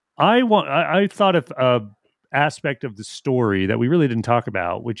 So I thought of a aspect of the story that we really didn't talk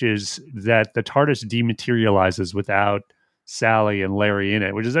about, which is that the TARDIS dematerializes without Sally and Larry in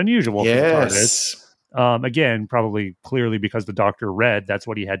it, which is unusual for the TARDIS. Again, probably clearly because the Doctor read that's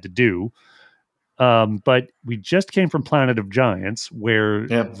what he had to do. But we just came from Planet of Giants, where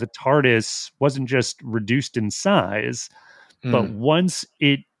the TARDIS wasn't just reduced in size, but once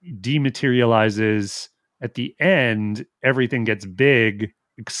it dematerializes at the end, everything gets big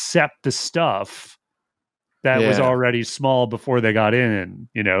except the stuff that was already small before they got in,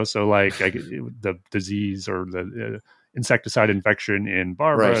 so like the disease or the insecticide infection in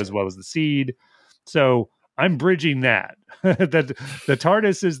Barbara, as well as the seed. So I'm bridging that the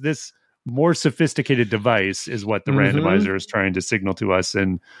TARDIS is this more sophisticated device is what the randomizer is trying to signal to us.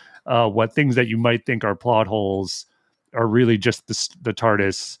 And what things that you might think are plot holes are really just the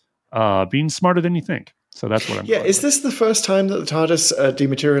TARDIS being smarter than you think. So that's what I'm Yeah, is this the first time that the TARDIS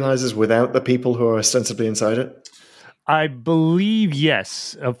dematerializes without the people who are ostensibly inside it? I believe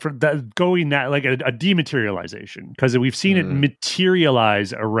yes. For that, going that like a dematerialization, because we've seen it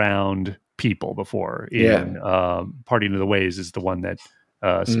materialize around people before. In Parting of the Ways is the one that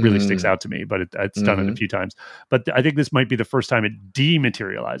really sticks out to me, but it's done it a few times. But I think this might be the first time it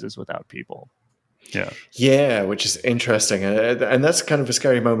dematerializes without people. Yeah, which is interesting, and that's kind of a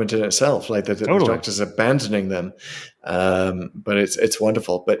scary moment in itself. Like the Doctor's abandoning them, but it's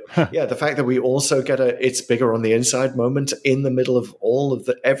wonderful. But the fact that we also get it's bigger on the inside moment in the middle of all of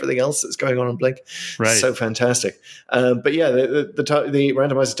everything else that's going on in Blink, so fantastic. But the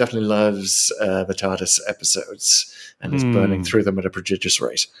randomizer definitely loves the TARDIS episodes and is burning through them at a prodigious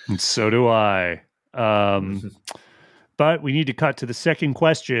rate. And so do I. But we need to cut to the second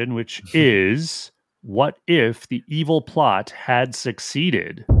question, which is, what if the evil plot had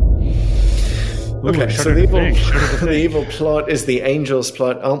succeeded? Okay, so the evil plot is the Angels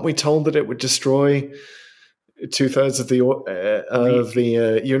plot. Aren't we told that it would destroy 2/3 of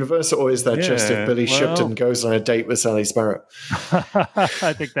the universe, or is that just if Billy Shipton goes on a date with Sally Sparrow?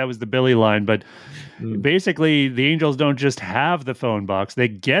 I think that was the Billy line, but basically the Angels don't just have the phone box; they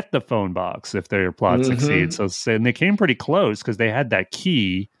get the phone box if their plot succeeds. And they came pretty close because they had that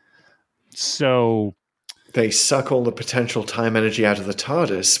key. So they suck all the potential time energy out of the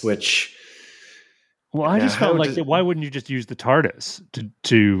TARDIS, which. Well, I just felt like why wouldn't you just use the TARDIS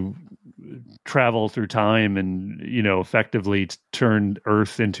to travel through time and effectively turn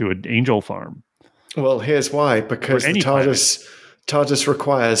Earth into an angel farm? Well, here's why: because the TARDIS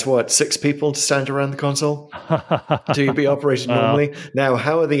requires 6 people to stand around the console to be operated normally. Now,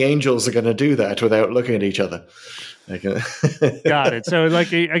 how are the Angels going to do that without looking at each other? Got it. So, I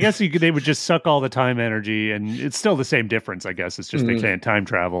guess they would just suck all the time energy, and it's still the same difference. I guess it's just they can't time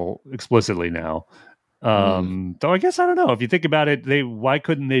travel explicitly now. Though I guess I don't know. If you think about it, why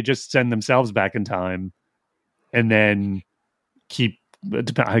couldn't they just send themselves back in time and then keep?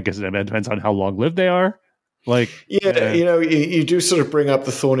 I guess it depends on how long lived they are. You do sort of bring up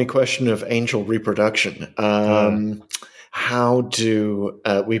the thorny question of angel reproduction. How do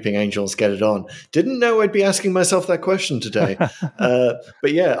weeping angels get it on? Didn't know I'd be asking myself that question today.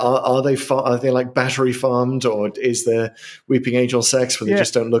 But yeah, are they like battery farmed, or is there weeping angel sex where they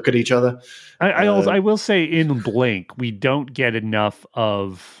just don't look at each other? I will say in Blink, we don't get enough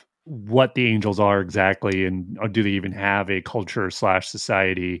of what the Angels are exactly, and do they even have a culture /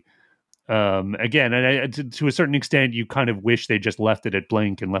 society? Again, and to a certain extent, you kind of wish they just left it at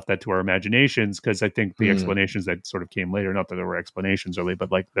Blink and left that to our imaginations, because I think the explanations that sort of came later, not that there were explanations really,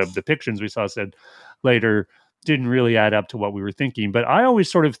 but like the depictions we saw said later didn't really add up to what we were thinking. But I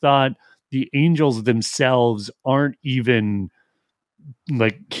always sort of thought the Angels themselves aren't even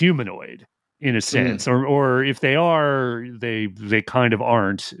like humanoid in a sense, or if they are, they kind of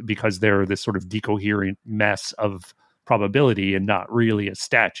aren't, because they're this sort of decoherent mess of probability and not really a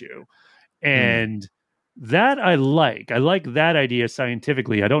statue. And that I like that idea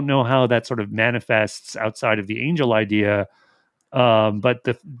scientifically. I don't know how that sort of manifests outside of the angel idea. But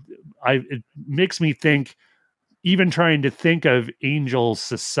it makes me think even trying to think of angel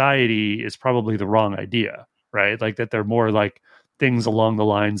society is probably the wrong idea, right? Like that they're more like things along the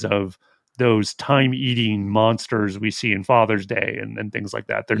lines of those time-eating monsters we see in Father's Day and things like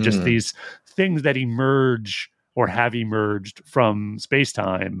that. They're just these things that emerge or have emerged from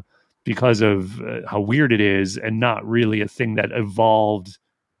space-time because of how weird it is, and not really a thing that evolved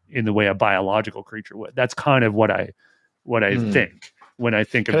in the way a biological creature would. That's kind of what I think when I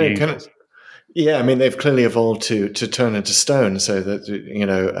think of the Angels. Yeah, I mean, they've clearly evolved to turn into stone, so that,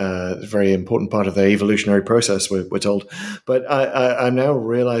 a very important part of their evolutionary process, we're told. But I'm now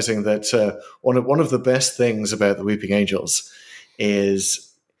realizing that one of the best things about the Weeping Angels is,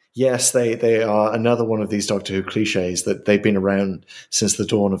 yes, they are another one of these Doctor Who cliches that they've been around since the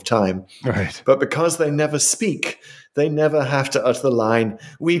dawn of time. Right. But because they never speak, they never have to utter the line,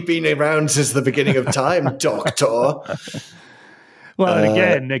 "We've been around since the beginning of time, Doctor." Well,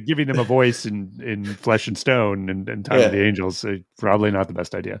 and again, giving them a voice in Flesh and Stone and Time of the Angels, probably not the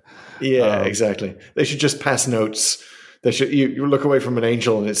best idea. Yeah, exactly. They should just pass notes. They should. You look away from an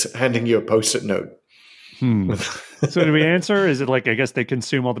angel and it's handing you a Post-it note. So do we answer? Is it like, I guess they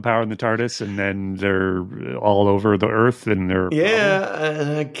consume all the power in the TARDIS and then they're all over the Earth and they're...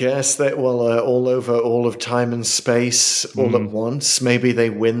 Yeah, I guess that, all over all of time and space all at once. Maybe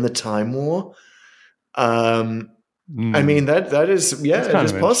they win the Time War. I mean, that is, it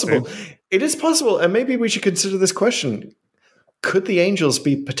is possible. It is possible. And maybe we should consider this question. Could the Angels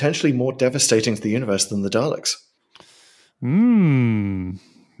be potentially more devastating to the universe than the Daleks?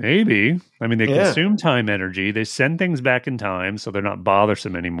 Maybe. I mean, they consume time energy. They send things back in time, so they're not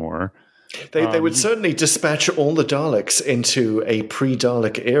bothersome anymore. They would certainly dispatch all the Daleks into a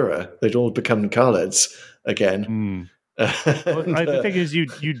pre-Dalek era. They'd all become Khalids again. The thing is, you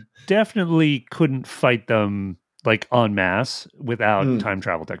definitely couldn't fight them like en masse without time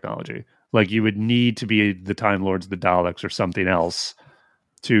travel technology. Like, you would need to be the Time Lords, the Daleks, or something else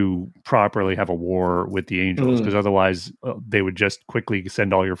to properly have a war with the Angels, because otherwise they would just quickly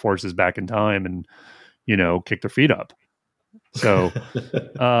send all your forces back in time and, kick their feet up. So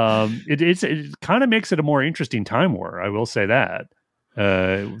it kind of makes it a more interesting time war, I will say that,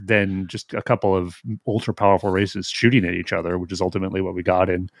 than just a couple of ultra powerful races shooting at each other, which is ultimately what we got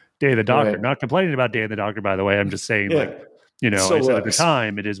in Day of the Doctor. Right. Not complaining about Day of the Doctor, by the way. I'm just saying, I said at the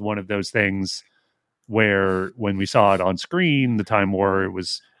time, it is one of those things where when we saw it on screen, the Time War, it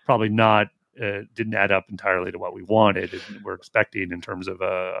was probably not, didn't add up entirely to what we wanted and we're expecting in terms of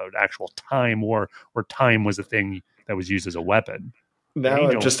an actual time war where time was a thing that was used as a weapon. Now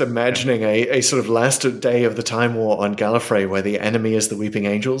I'm just imagining a sort of last day of the Time War on Gallifrey where the enemy is the Weeping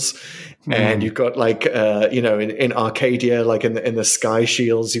Angels. And you've got in Arcadia, like in the Sky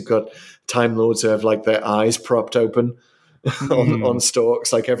Shields, you've got Time Lords who have like their eyes propped open. on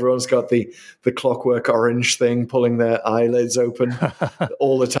stalks, like everyone's got the Clockwork Orange thing pulling their eyelids open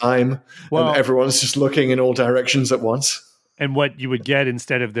all the time, and everyone's just looking in all directions at once. And what you would get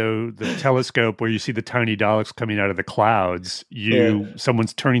instead of the telescope where you see the tiny Daleks coming out of the clouds,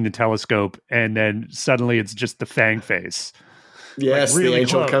 someone's turning the telescope and then suddenly it's just the Fang face. Yes, really the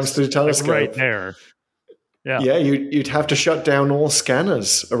angel comes through the telescope. Like right there. Yeah, you'd have to shut down all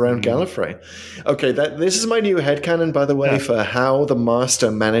scanners around Gallifrey. Okay, this is my new headcanon, by the way, for how the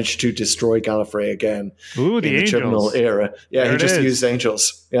Master managed to destroy Gallifrey again in the Chibnall era. Yeah, there he just used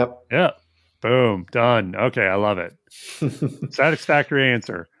angels. Yep. Yeah. Boom. Done. Okay, I love it. Satisfactory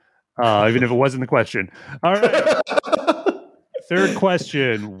answer, even if it wasn't the question. All right. Third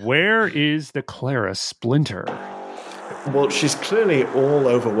question. Where is the Clara Splinter? Well, she's clearly all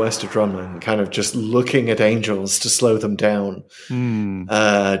over West of Drumlin, kind of just looking at angels to slow them down,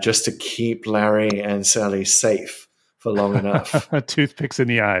 just to keep Larry and Sally safe for long enough. Toothpicks in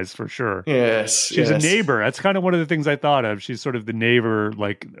the eyes, for sure. Yes. She's a neighbor. That's kind of one of the things I thought of. She's sort of the neighbor,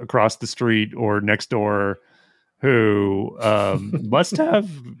 like across the street or next door, who must have,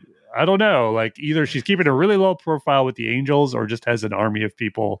 I don't know, like either she's keeping a really low profile with the angels or just has an army of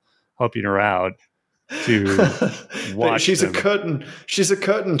people helping her out to watch she's them. She's a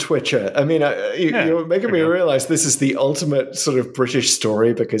curtain twitcher. I mean, you're making me realize this is the ultimate sort of British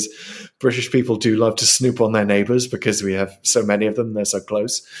story, because British people do love to snoop on their neighbors because we have so many of them. They're so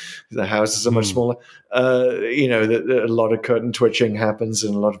close. The houses are much smaller. A lot of curtain twitching happens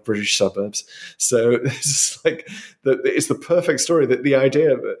in a lot of British suburbs. So it's like it's the perfect story. That the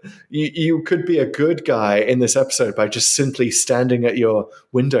idea of you could be a good guy in this episode by just simply standing at your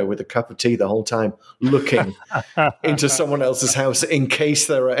window with a cup of tea the whole time, looking into someone else's house in case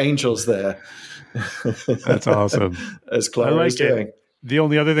there are angels there. That's awesome. As Clara is doing. The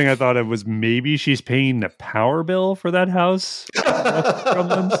only other thing I thought of was maybe she's paying the power bill for that house.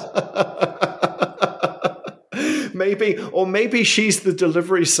 Maybe she's the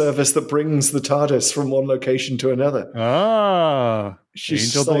delivery service that brings the TARDIS from one location to another. She's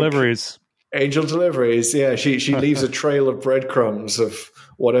Angel Deliveries. Angel Deliveries, yeah. She leaves a trail of breadcrumbs of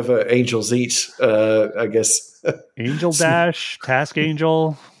whatever angels eat, I guess. Angel Dash, Task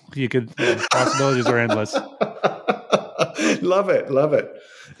Angel. Possibilities are endless. Love it.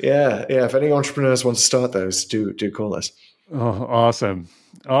 Yeah. If any entrepreneurs want to start those, do call us. Oh, awesome.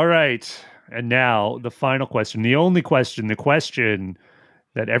 All right. And now the final question, the only question, the question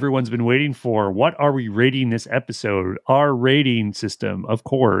that everyone's been waiting for. What are we rating this episode? Our rating system, of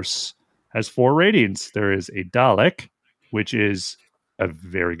course, has 4 ratings. There is a Dalek, which is a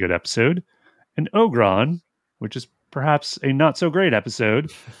very good episode, an Ogron, which is perhaps a not so great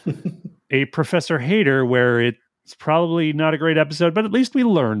episode, a Professor Hader, where it's probably not a great episode, but at least we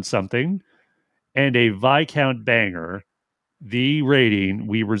learned something, and a Viscount Banger. the rating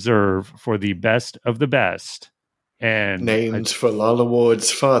we reserve for the best of the best. And named for Lalla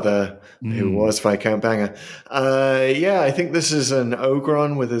Ward's father, who was Viscount Banger. I think this is an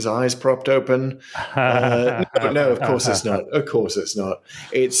Ogron with his eyes propped open. No, of course it's not. Of course it's not.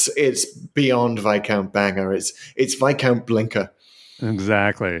 It's beyond Viscount Banger. It's Viscount Blinker.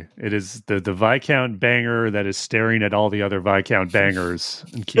 Exactly. It is the Viscount Banger that is staring at all the other Viscount Bangers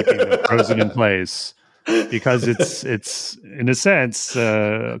and keeping them frozen in place. Because it's in a sense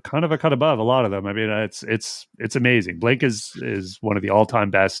kind of a cut above a lot of them. I mean, it's amazing. Blink is one of the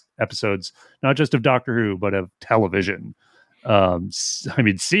all-time best episodes, not just of Doctor Who, but of television. I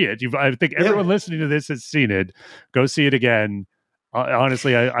mean, see it. I think everyone listening to this has seen it. Go see it again.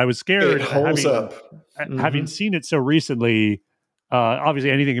 Honestly, I was scared. It holds up. Having seen it so recently. Obviously,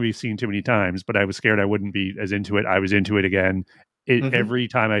 anything can be seen too many times, but I was scared I wouldn't be as into it. I was into it again. Every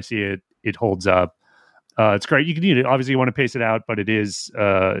time I see it, it holds up. It's great. You can need it. Obviously, you want to pace it out, but it has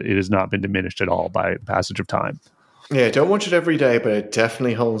not been diminished at all by passage of time. Yeah, don't watch it every day, but it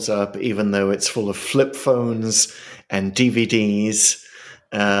definitely holds up, even though it's full of flip phones and DVDs.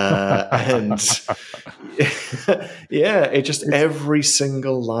 And it just every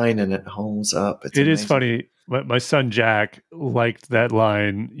single line in it holds up. It is funny. My son Jack liked that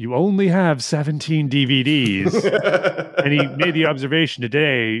line. You only have 17 DVDs, and he made the observation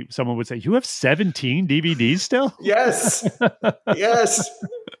today. Someone would say, "You have 17 DVDs still?" Yes, yes.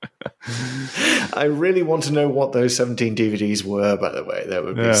 I really want to know what those 17 DVDs were. By the way, that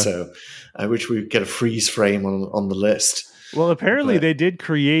would be so. I wish we could get a freeze frame on the list. Well, apparently they did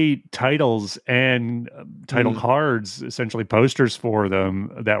create titles and title cards, essentially posters for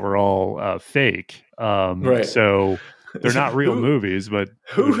them that were all fake. Right. So they're not real movies, but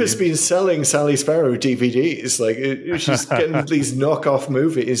who has been selling Sally Sparrow DVDs? Like she's getting these knockoff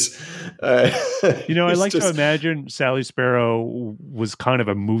movies. I like to imagine Sally Sparrow was kind of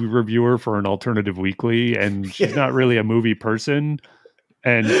a movie reviewer for an alternative weekly, and she's not really a movie person.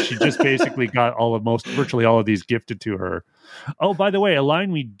 And she just basically got virtually all of these gifted to her. Oh, by the way, a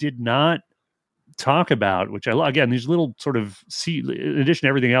line we did not talk about, which again, these little sort of in addition to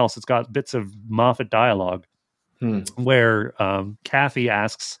everything else, it's got bits of Moffat dialogue where Kathy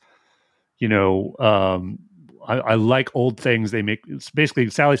asks, I like old things. Basically,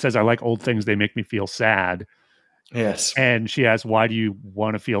 Sally says, I like old things. They make me feel sad. Yes. And she asks, why do you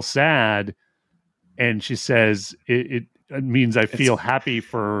want to feel sad? And she says, it means I feel happy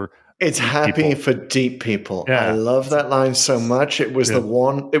for It's happy people. For deep people. Yeah. I love that line so much. It was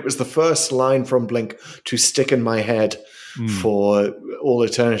it was the first line from Blink to stick in my head for all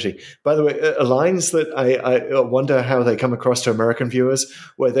eternity. By the way, lines that I wonder how they come across to American viewers,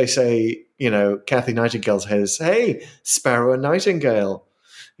 where they say, Kathy Nightingale says, "Hey, Sparrow and Nightingale,"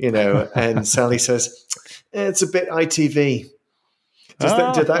 and Sally says, "It's a bit ITV."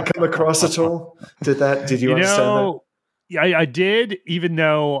 Did that come across at all? Did you understand that? I did, even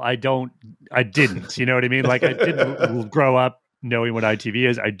though I didn't, you know what I mean? Like I didn't grow up knowing what ITV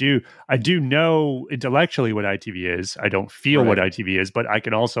is. I do know intellectually what ITV is. I don't feel what ITV is, but I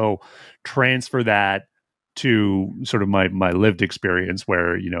can also transfer that to sort of my lived experience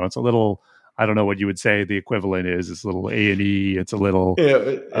where, it's a little, I don't know what you would say the equivalent is. It's a little A&E. It's a little,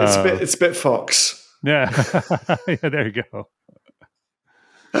 it's a bit Fox. Yeah. There you go.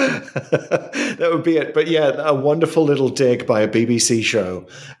 That would be it. But a wonderful little dig by a BBC show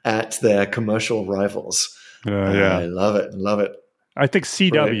at their commercial rivals. I love it. I think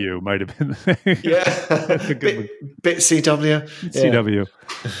CW might have been the thing. Yeah. bit CW.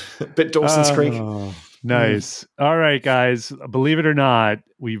 CW. Bit Dawson's Creek. Nice. All right, guys. Believe it or not,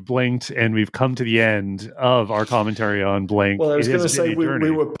 we've blinked and we've come to the end of our commentary on Blink. Well, I was going to say we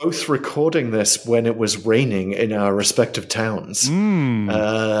were both recording this when it was raining in our respective towns. And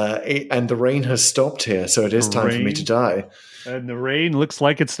the rain has stopped here, so it is time for me to die. And the rain looks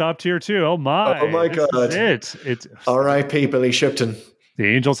like it stopped here too. Oh my God. It's R.I.P. Billy Shipton. The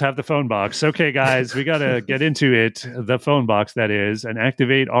Angels have the phone box. Okay, guys, we got to get into it, the phone box that is, and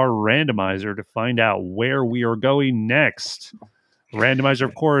activate our randomizer to find out where we are going next. Randomizer,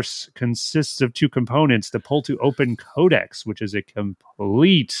 of course, consists of two components, the Pull to Open Codex, which is a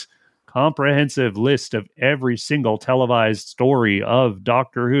complete, comprehensive list of every single televised story of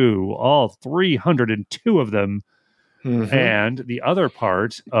Doctor Who, all 302 of them. And the other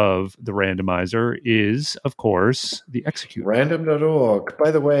part of the randomizer is, of course, the execute. Random.org.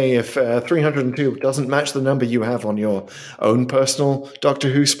 By the way, if 302 doesn't match the number you have on your own personal Doctor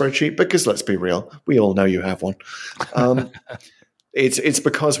Who spreadsheet, because let's be real, we all know you have one. It's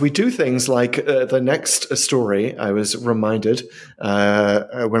because we do things like the next story. I was reminded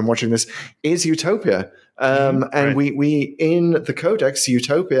when watching this is Utopia, and we in the Codex,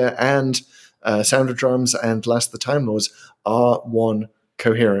 Utopia and Sound of Drums and Last of the Time Lords are one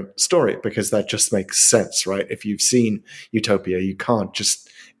coherent story, because that just makes sense, right? If you've seen Utopia, you can't just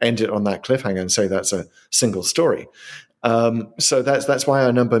end it on that cliffhanger and say that's a single story. So that's why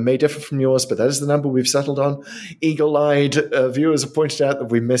our number may differ from yours, but that is the number we've settled on. Eagle-eyed viewers have pointed out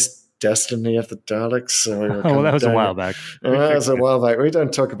that we missed Destiny of the Daleks. So that was a while back. That was a while back. We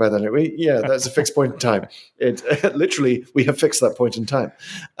don't talk about that. That's a fixed point in time. It literally, we have fixed that point in time.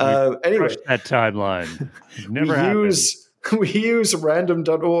 Anyway, that timeline. We use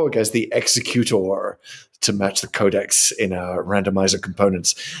random.org as the executor to match the codex in our randomizer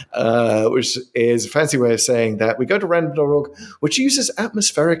components, which is a fancy way of saying that we go to random.org, which uses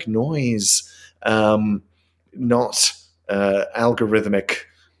atmospheric noise, not algorithmic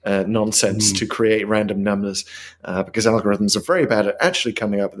nonsense to create random numbers, because algorithms are very bad at actually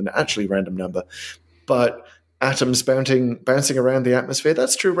coming up with an actually random number. But atoms bouncing around the atmosphere,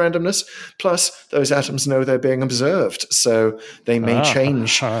 that's true randomness. Plus, those atoms know they're being observed, so they may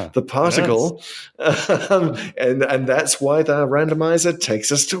change the particle. And that's why the randomizer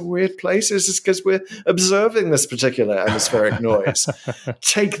takes us to weird places, is because we're observing this particular atmospheric noise.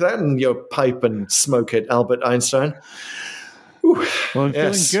 Take that in your pipe and smoke it, Albert Einstein. Well, I'm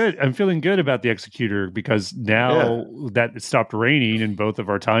feeling good. I'm feeling good about the Executor, because now that it stopped raining in both of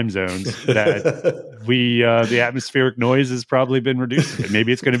our time zones, that the atmospheric noise has probably been reduced.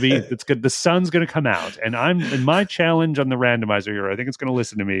 Maybe it's going to be the sun's going to come out, and my challenge on the randomizer here, I think it's going to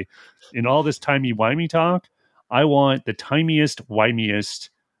listen to me in all this timey-wimey talk. I want the timiest, wimiest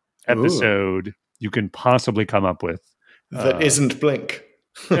episode you can possibly come up with that isn't Blink.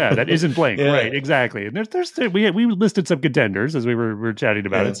 Yeah, that isn't Blink, right? Exactly. And we listed some contenders as we were chatting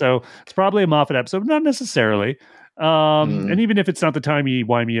about it, so it's probably a Moffat episode, not necessarily. And even if it's not the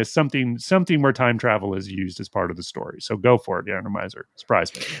timey-wimey, something where time travel is used as part of the story. So go for it, randomizer.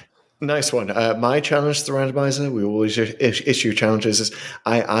 Surprise me. Nice one. My challenge to the randomizer, we always issue challenges, is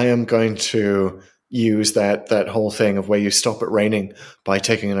I am going to use that whole thing of where you stop it raining by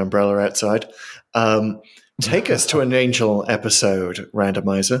taking an umbrella outside. Take us to an Angel episode,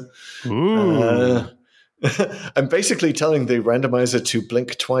 randomizer. I'm basically telling the randomizer to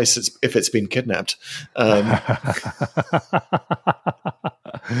blink twice if it's been kidnapped. I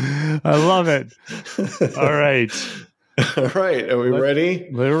love it. All right. All right. Are we ready?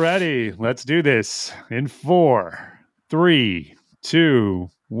 We're ready. Let's do this in 4, 3, 2,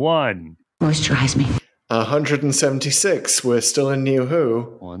 1. Moisturize me. 176. We're still in New Who.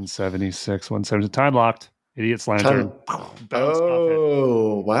 176. 170. Time locked. Idiot's Lantern.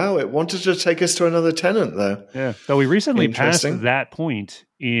 Oh, wow. It wanted to take us to another Tenant, though. Yeah. Though we recently passed that point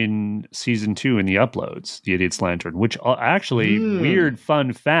in season 2 in the uploads, the Idiot's Lantern, which actually, weird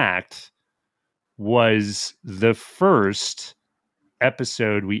fun fact, was the first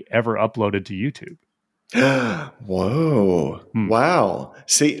episode we ever uploaded to YouTube. Whoa. Wow.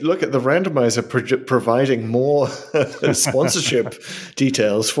 See, look at the randomizer providing more sponsorship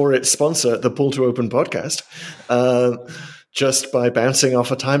details for its sponsor, the Pull to Open podcast, just by bouncing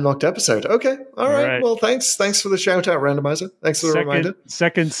off a time-locked episode. Okay. All right. Well, thanks. Thanks for the shout-out, randomizer. Thanks for the reminder.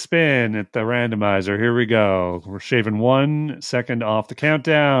 Second spin at the randomizer. Here we go. We're shaving 1 second off the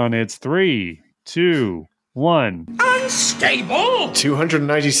countdown. It's 3, 2, 1. Unstable!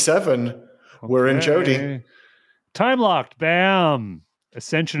 297. We're in Jody. Time locked. Bam.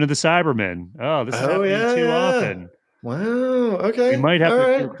 Ascension of the Cybermen. Oh, this is happening too often. Wow. Okay. We might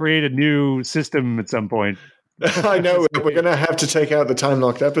have to create a new system at some point. I know. We're going to have to take out the time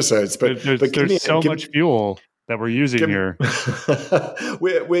locked episodes, but there's so much fuel that we're using here.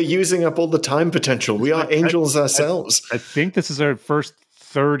 We're using up all the time potential. We are angels ourselves. I think this is our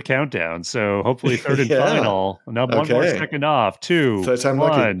third countdown, so hopefully third and final. Now one more second off. 2,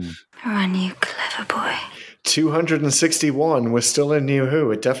 1. Run, you clever boy. 261. We're still in New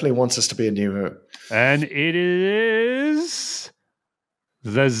Who. It definitely wants us to be a New Who. And it is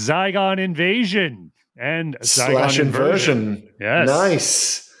the Zygon Invasion and Zygon Inversion. Yes.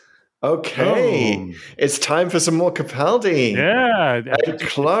 Nice. Okay. It's time for some more Capaldi. Yeah.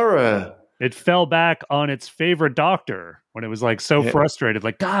 Clara. It fell back on its favorite doctor when it was like so frustrated.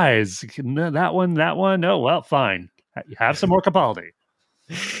 Like, guys, that one. Oh, well, fine. Have some more Capaldi.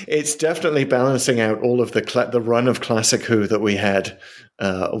 It's definitely balancing out all of the run of classic Who that we had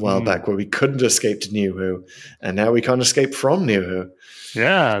a while back, where we couldn't escape to New Who, and now we can't escape from New Who.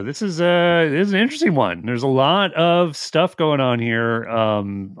 Yeah, this is an interesting one. There's a lot of stuff going on here.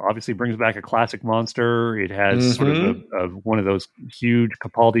 Obviously, brings back a classic monster. It has sort of one of those huge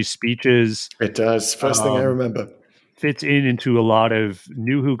Capaldi speeches. It does. First thing I remember. Fits into a lot of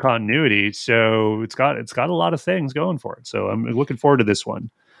New Who continuity, so it's got a lot of things going for it. So I'm looking forward to this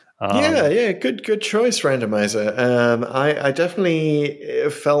one. Good choice, Randomizer. I definitely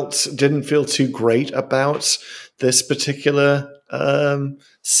didn't feel too great about this particular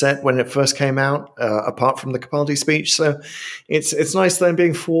set when it first came out, apart from the Capaldi speech. So it's nice then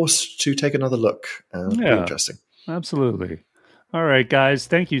being forced to take another look. Pretty interesting. Absolutely. All right, guys,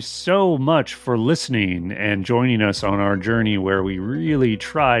 thank you so much for listening and joining us on our journey where we really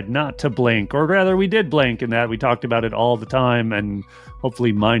tried not to blink, or rather we did blink in that we talked about it all the time and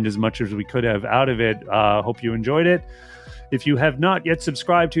hopefully mined as much as we could have out of it. Hope you enjoyed it. If you have not yet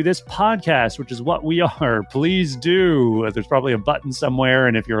subscribed to this podcast, which is what we are, please do. There's probably a button somewhere,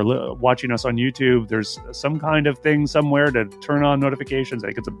 and if you're watching us on YouTube, there's some kind of thing somewhere to turn on notifications. I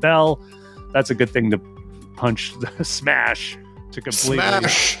think it's a bell. That's a good thing to punch, smash. To completely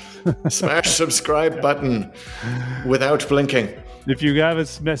smash subscribe button without blinking. If you have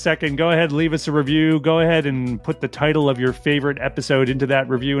a second, go ahead, leave us a review. Go ahead and put the title of your favorite episode into that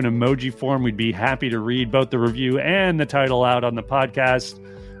review in emoji form. We'd be happy to read both the review and the title out on the podcast.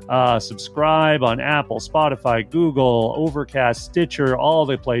 Subscribe on Apple, Spotify, Google, Overcast, Stitcher, all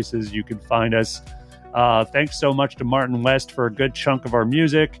the places you can find us. Thanks so much to Martin West for a good chunk of our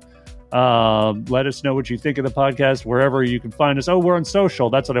music. Let us know what you think of the podcast wherever you can find us. Oh, we're on social.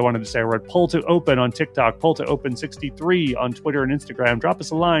 That's what I wanted to say. We're at Pull to Open on TikTok, Pull to Open 63 on Twitter and Instagram. Drop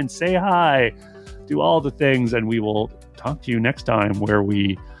us a line, say hi, do all the things, and we will talk to you next time where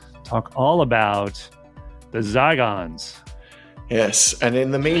we talk all about the Zygons. Yes, and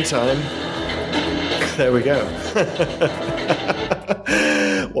in the meantime, there we go.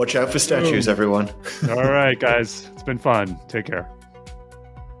 Watch out for statues, everyone. All right, guys. It's been fun. Take care.